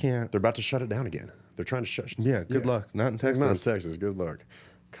 They're about to shut it down again. They're trying to shut. Yeah, good luck. Not in Texas. Not in Texas. Good luck.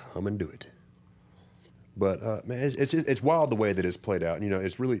 Come and do it. But man, it's wild the way that it's played out.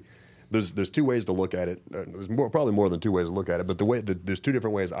 It's really there's two ways to look at it. There's probably more than two ways to look at it. But there's two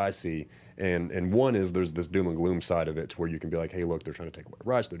different ways I see, and one is there's this doom and gloom side of it, to where you can be like, hey, look, they're trying to take away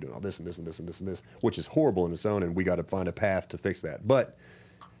rights. They're doing all this and this and this and this and this, which is horrible in its own, and we got to find a path to fix that. But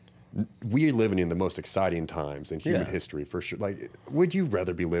we're living in the most exciting times in human history, for sure. Like, would you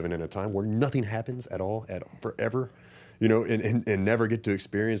rather be living in a time where nothing happens at all forever? And never get to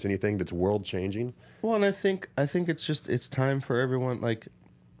experience anything that's world changing. Well, and I think it's time for everyone. Like,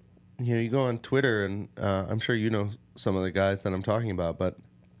 you go on Twitter, and I'm sure some of the guys that I'm talking about, but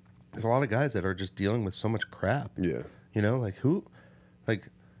there's a lot of guys that are just dealing with so much crap. Yeah.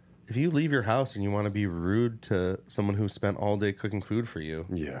 If you leave your house and you want to be rude to someone who spent all day cooking food for you,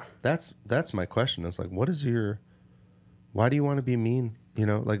 that's my question. It's like, why do you want to be mean?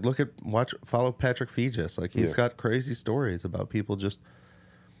 Follow Patrick Fegis. Like, he's got crazy stories about people just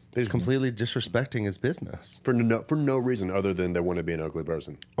completely disrespecting his business for no reason other than they want to be an ugly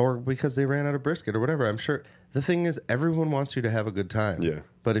person, or because they ran out of brisket or whatever. I'm sure the thing is, everyone wants you to have a good time. Yeah.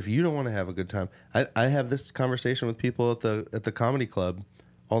 But if you don't want to have a good time, I have this conversation with people at the comedy club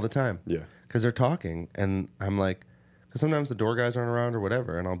all the time. Yeah. Because they're talking, and I'm like, because sometimes the door guys aren't around or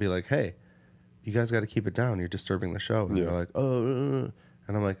whatever, and I'll be like, hey, you guys got to keep it down. You're disturbing the show. And they're like, oh.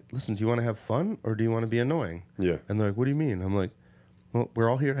 And I'm like, listen, do you want to have fun or do you want to be annoying? Yeah. And they're like, what do you mean? I'm like, well, we're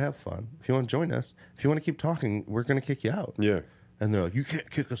all here to have fun. If you want to join us, if you want to keep talking, we're going to kick you out. Yeah. And they're like, you can't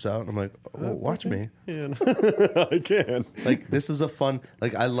kick us out. And I'm like, well, watch me. Yeah. I can. Like, this is a fun,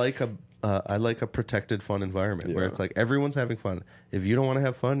 like, I like a protected, fun environment where it's like everyone's having fun. If you don't want to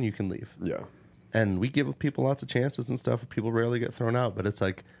have fun, you can leave. Yeah. And we give people lots of chances and stuff. People rarely get thrown out. But it's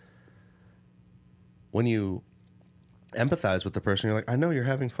like, when you empathize with the person, you're like, I know you're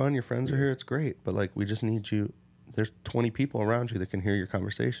having fun. Your friends are here. It's great. But, like, we just need you. There's 20 people around you that can hear your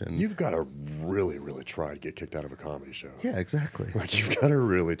conversation. You've got to really, really try to get kicked out of a comedy show. Yeah, exactly. Like, you've got to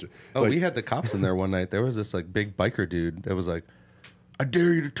really... We had the cops in there one night. There was this, like, big biker dude that was like, I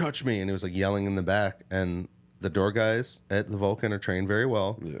dare you to touch me. And he was, like, yelling in the back. And the door guys at the Vulcan are trained very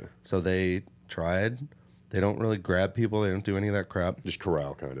well. Yeah. So they tried. They don't really grab people. They don't do any of that crap. Just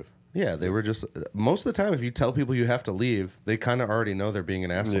corral, kind of. Yeah, they were just... Most of the time, if you tell people you have to leave, they kind of already know they're being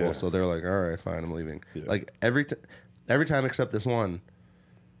an asshole. Yeah. So they're like, all right, fine, I'm leaving. Yeah. Like, every time except this one.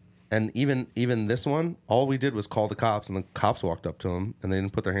 And even this one, all we did was call the cops, and the cops walked up to him, and they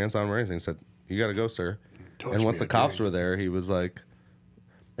didn't put their hands on him or anything. Said, you got to go, sir. And once the cops were there, he was like...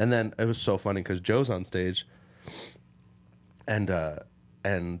 And then it was so funny because Joe's on stage, and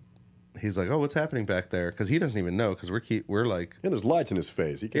he's like, oh, what's happening back there? Because he doesn't even know, because we're like... And there's lights in his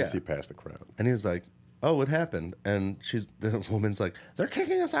face. He can't see past the crowd. And he's like, oh, what happened? And the woman's like, they're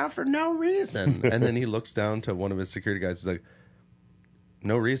kicking us out for no reason. And then he looks down to one of his security guys. He's like,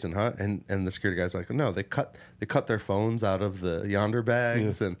 no reason, huh? And the security guy's like, no, they cut their phones out of the yonder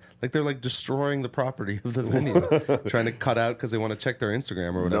bags. And like, they're like destroying the property of the venue, trying to cut out because they want to check their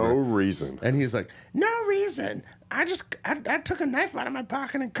Instagram or whatever. No reason. And he's like, no reason. I took a knife out of my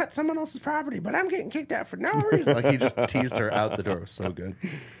pocket and cut someone else's property, but I'm getting kicked out for no reason. Like, he just teased her out the door. It was so good.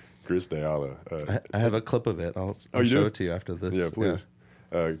 Chris D'Ala. I have a clip of it. I'll show it to you after this. Yeah, please.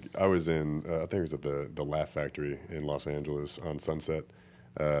 Yeah. I was in, I think it was at the Laugh Factory in Los Angeles on Sunset.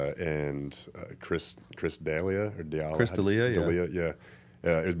 And Chris D'Elia or D'Elia. Chris D'Elia, yeah.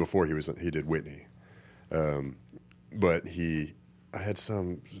 It was before he did Whitney. But I had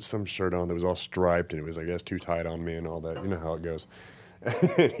some shirt on that was all striped, and it was, I guess, too tight on me and all that. You know how it goes.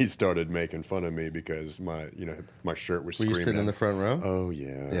 And he started making fun of me because my shirt was screaming. Were you sitting in the front row? Oh,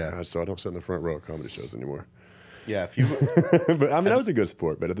 yeah. So I don't sit in the front row at comedy shows anymore. Yeah, if you... But, I mean, that was a good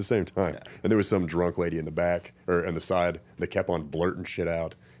sport, but at the same time. Yeah. And there was some drunk lady in the back, or on the side, that kept on blurting shit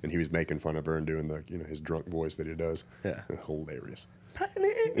out, and he was making fun of her and doing his drunk voice that he does. Yeah. Hilarious.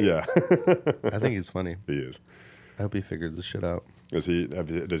 Yeah. I think he's funny. He is. I hope he figures this shit out. Does he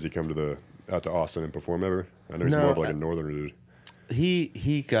come out to Austin and perform ever? I know he's more of like a northern dude.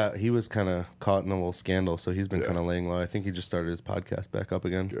 He was kind of caught in a little scandal, so he's been kind of laying low. I think he just started his podcast back up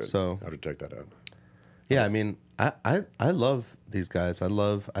again. Good. So I have to check that out. Yeah, I mean, I love these guys. I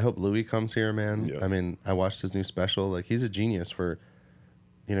hope Louis comes here, man. Yeah. I mean, I watched his new special. Like, he's a genius for,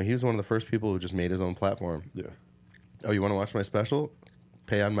 he was one of the first people who just made his own platform. Yeah. Oh, you want to watch my special?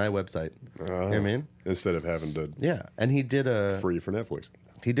 Pay on my website. You know what I mean? Instead of having to. Yeah, and he did free for Netflix.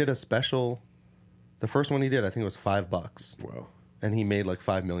 He did a special. The first one he did, I think it was $5. Wow. And he made like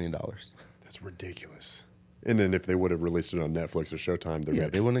 $5 million. That's ridiculous. And then if they would have released it on Netflix or Showtime,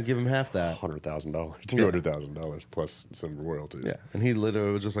 they wouldn't give him half that. $100,000, $200,000 plus some royalties. Yeah, and he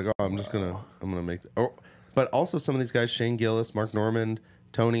literally was just like, "Oh, I'm gonna make." But also some of these guys, Shane Gillis, Mark Normand,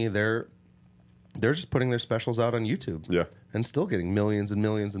 Tony, they're just putting their specials out on YouTube. Yeah, and still getting millions and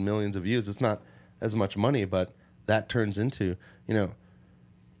millions and millions of views. It's not as much money, but that turns into,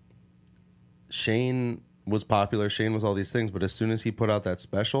 Shane was popular. Shane was all these things, but as soon as he put out that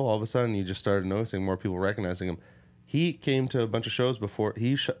special, all of a sudden you just started noticing more people recognizing him. He came to a bunch of shows before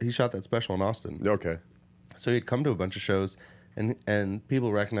he shot that special in Austin. Okay, so he'd come to a bunch of shows, and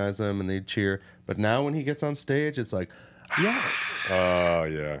people recognize him and they'd cheer. But now when he gets on stage, it's like, yeah, oh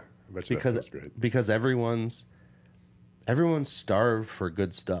yeah, that's great because everyone's starved for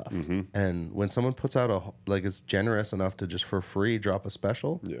good stuff, and when someone puts out is generous enough to just for free drop a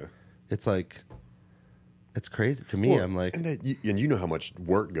special, it's like. It's crazy to me. Well, I'm like, and you know how much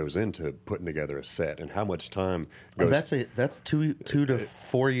work goes into putting together a set, and how much time goes. That's 2 to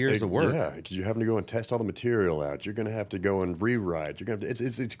 4 years of work. Yeah, because you're having to go and test all the material out. You're going to have to go and rewrite. You're going to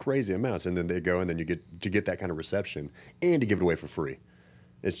it's crazy amounts, and then they go, and then you get that kind of reception, and to give it away for free.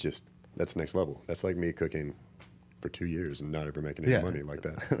 It's just that's next level. That's like me cooking for 2 years and not ever making any money like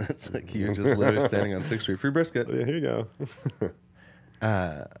that. That's like you're just literally standing on 6th Street, free brisket. Yeah, here you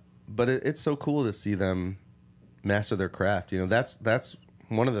go. But it's so cool to see them master their craft. That's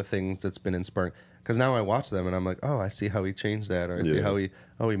one of the things that's been inspiring. Because now I watch them and I'm like, oh, I see how he changed that, or I see how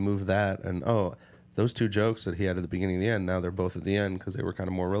he moved that, and those 2 jokes that he had at the beginning and the end. Now they're both at the end because they were kind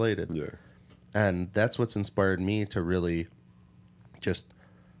of more related. Yeah, and that's what's inspired me to really just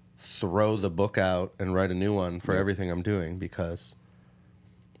throw the book out and write a new one for everything I'm doing, because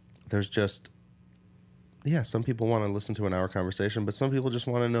there's just. Yeah, some people want to listen to an hour conversation, but some people just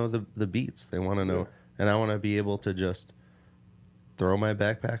want to know the beats. They want to know, and I want to be able to just throw my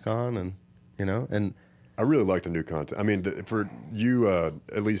backpack on, and and I really like the new content. I mean, for you,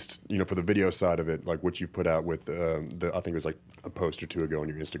 at least for the video side of it, like what you've put out with I think it was like a post or 2 ago on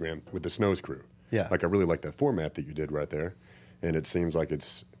your Instagram with the Snows Crew. Yeah, like I really like that format that you did right there, and it seems like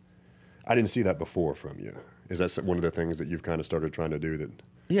I didn't see that before from you. Is that one of the things that you've kind of started trying to do? That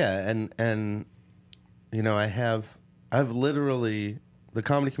and. I've literally, the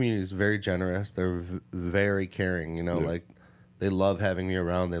comedy community is very generous. They're very caring, like they love having me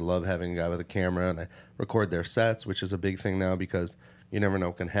around. They love having a guy with a camera, and I record their sets, which is a big thing now because you never know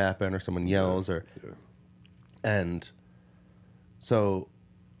what can happen, or someone yells, and so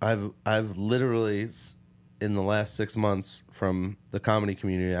I've literally in the last 6 months from the comedy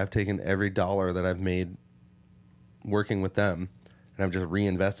community, I've taken every dollar that I've made working with them, and I've just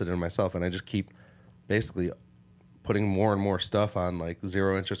reinvested in myself, and I just keep basically putting more and more stuff on like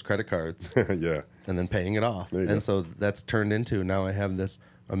 0 interest credit cards, and then paying it off. And so that's turned into, now I have this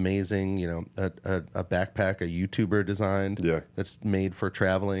amazing, a backpack a YouTuber designed, that's made for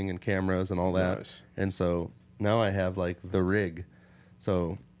traveling and cameras and all that. Nice. And so now I have like the rig,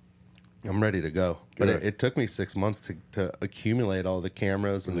 so I'm ready to go. Good. But it took me 6 months to accumulate all the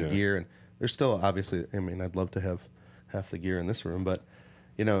cameras and the gear, and there's still obviously, I mean, I'd love to have half the gear in this room, but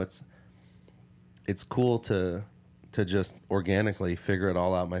it's cool to just organically figure it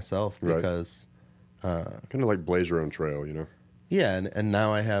all out myself, because kind of like blaze your own trail, Yeah, and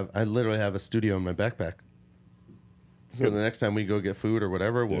now I literally have a studio in my backpack. So the next time we go get food or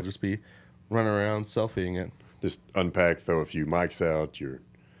whatever, we'll just be running around selfieing it. Just unpack, throw a few mics out, your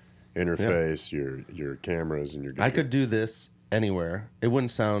interface, your cameras, and your. I could do this anywhere. It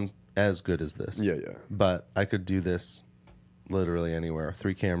wouldn't sound as good as this. Yeah. But I could do this literally anywhere.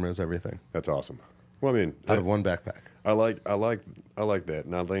 3 cameras, everything. That's awesome. Well, I mean, out of one backpack. I like that,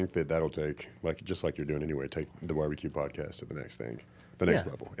 and I think that'll take, just like you're doing anyway, take the barbecue podcast to the next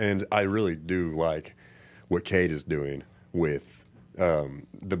level. And I really do like what Kate is doing with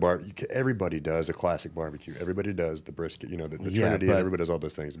the bar. Everybody does a classic barbecue. Everybody does the brisket, the Trinity, and everybody does all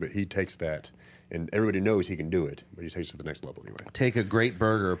those things. But he takes that, and everybody knows he can do it, but he takes it to the next level anyway. Take a great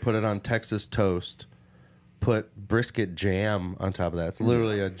burger, put it on Texas toast, put brisket jam on top of that. It's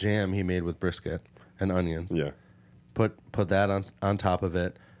literally a jam he made with brisket and onions. Yeah. Put that on top of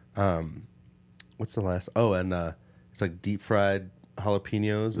it. What's the last? Oh, and it's like deep fried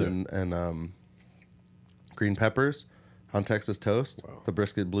jalapenos and green peppers on Texas toast. Wow. The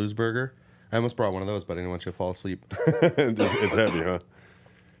brisket blues burger. I almost brought one of those, but I didn't want you to fall asleep. It's heavy, huh?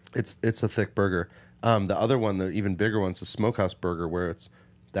 It's a thick burger. The other one, the even bigger one's a smokehouse burger, where it's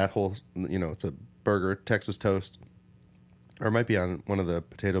that whole, it's a burger, Texas toast, or it might be on one of the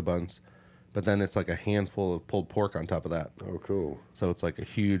potato buns, but then it's like a handful of pulled pork on top of that. Oh, cool. So it's like a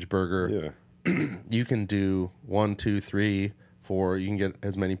huge burger. Yeah. You can do 1, 2, 3, 4. You can get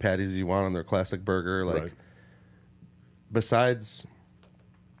as many patties as you want on their classic burger. Like, besides,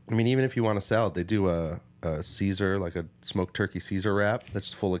 I mean, even if you want a salad, they do a Caesar, like a smoked turkey Caesar wrap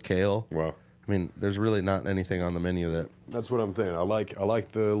that's full of kale. Wow. I mean, there's really not anything on the menu that. That's what I'm thinking. I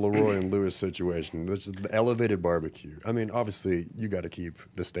like the Leroy and Lewis situation. This is the elevated barbecue. I mean, obviously, you got to keep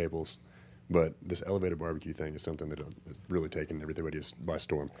the staples, but this elevated barbecue thing is something that has really taken everybody by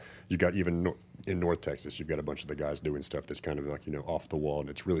storm. You got even in North Texas, you've got a bunch of the guys doing stuff that's kind of like off the wall, and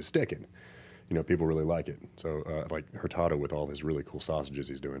it's really sticking. People really like it. So, like Hurtado with all his really cool sausages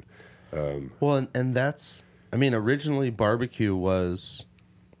he's doing. Well, and that's, I mean, originally barbecue was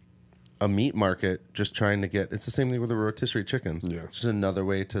a meat market just trying to get, it's the same thing with the rotisserie chickens. Yeah. Just another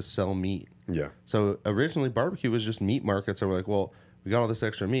way to sell meat. Yeah. So originally barbecue was just meat markets that were like, well, we got all this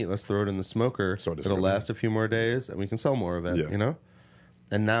extra meat, let's throw it in the smoker. So it'll last a few more days and we can sell more of it,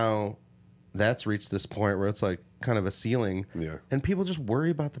 And now that's reached this point where it's like kind of a ceiling. Yeah. And people just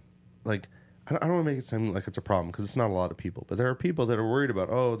worry about I don't want to make it seem like it's a problem because it's not a lot of people. But there are people that are worried about,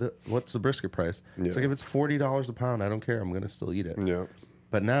 what's the brisket price? Yeah. It's like, if it's $40 a pound, I don't care. I'm going to still eat it. Yeah.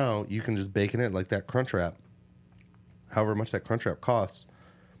 But now you can just bake in it like that Crunch Wrap. However much that Crunch Wrap costs,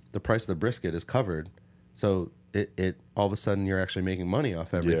 the price of the brisket is covered. So it all of a sudden you're actually making money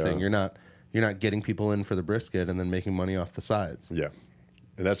off everything. Yeah. You're not getting people in for the brisket and then making money off the sides. Yeah.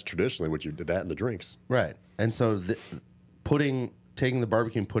 And that's traditionally what you did, that and the drinks. Right. And so taking the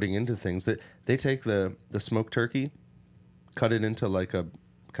barbecue and putting into things, that they take the smoked turkey, cut it into like a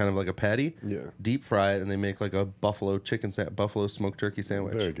kind of like a patty, deep fry it, and they make like a buffalo smoked turkey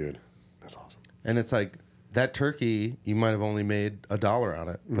sandwich. Very good. That's awesome. And it's like that turkey, you might have only made $1 on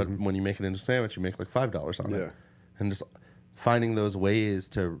it, but when you make it into a sandwich, you make like $5 on it. And just finding those ways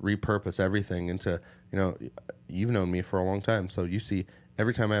to repurpose everything into, you've known me for a long time, so you see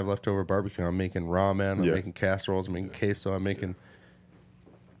every time I have leftover barbecue, I'm making ramen, I'm making casseroles, I'm making queso, I'm making.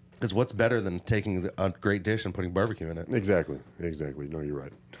 Because what's better than taking a great dish and putting barbecue in it? Exactly. No, you're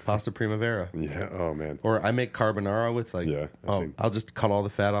right. Pasta primavera. Yeah. Oh man. Or I make carbonara with I'll just cut all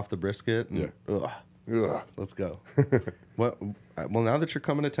the fat off the brisket. And, let's go. Well, now that you're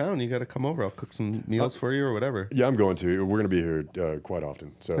coming to town, you got to come over. I'll cook some meals for you or whatever. Yeah, I'm going to. We're going to be here quite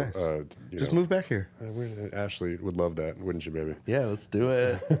often. So nice. Just move back here. Ashley would love that, wouldn't you, baby? Yeah, let's do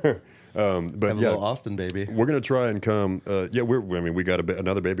it. But have a little Austin baby. We're gonna try and come. We got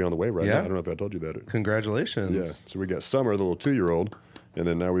another baby on the way right now. I don't know if I told you that. Congratulations. Yeah. So we got Summer, the little 2-year-old, and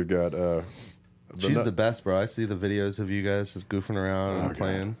then now we've got. She's the best, bro. I see the videos of you guys just goofing around and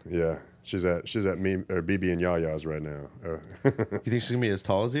playing. Yeah, she's at me or BB and Yaya's right now. You think she's gonna be as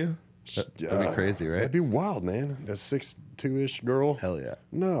tall as you? That'd be crazy, right? That'd be wild, man. That 6'2" girl. Hell yeah.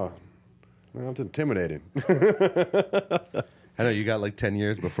 No, that's intimidating. I know you got like 10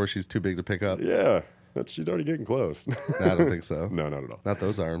 years before she's too big to pick up. Yeah, she's already getting close. No, I don't think so. No, not at all. Not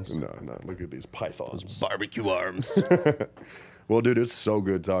those arms. No. Look at these pythons. Those barbecue arms. Well, dude, it's so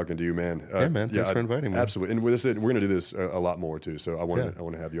good talking to you, man. Yeah, man. Thanks for inviting me. Absolutely. And we're going to do this a lot more, too. So I want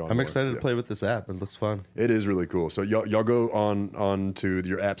to have you on. I'm excited to play with this app. It looks fun. It is really cool. So y'all go on to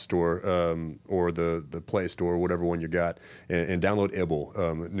your app store or the Play Store, whatever one you got, and download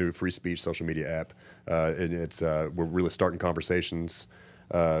Ibble, new free speech social media app. And it's we're really starting conversations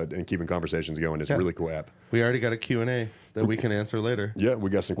and keeping conversations going. It's a really cool app. We already got a Q&A that we can answer later. Yeah, we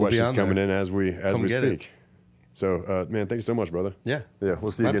got some questions coming in as we speak. So, man, thank you so much, brother. Yeah. Yeah,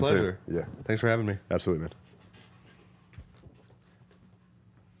 we'll see you again pleasure. soon. Yeah. Thanks for having me. Absolutely,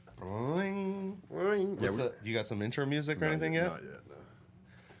 man. You got some intro music or anything yet? Not yet, no.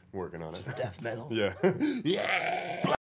 Working on it. Death metal. Yeah. Yeah.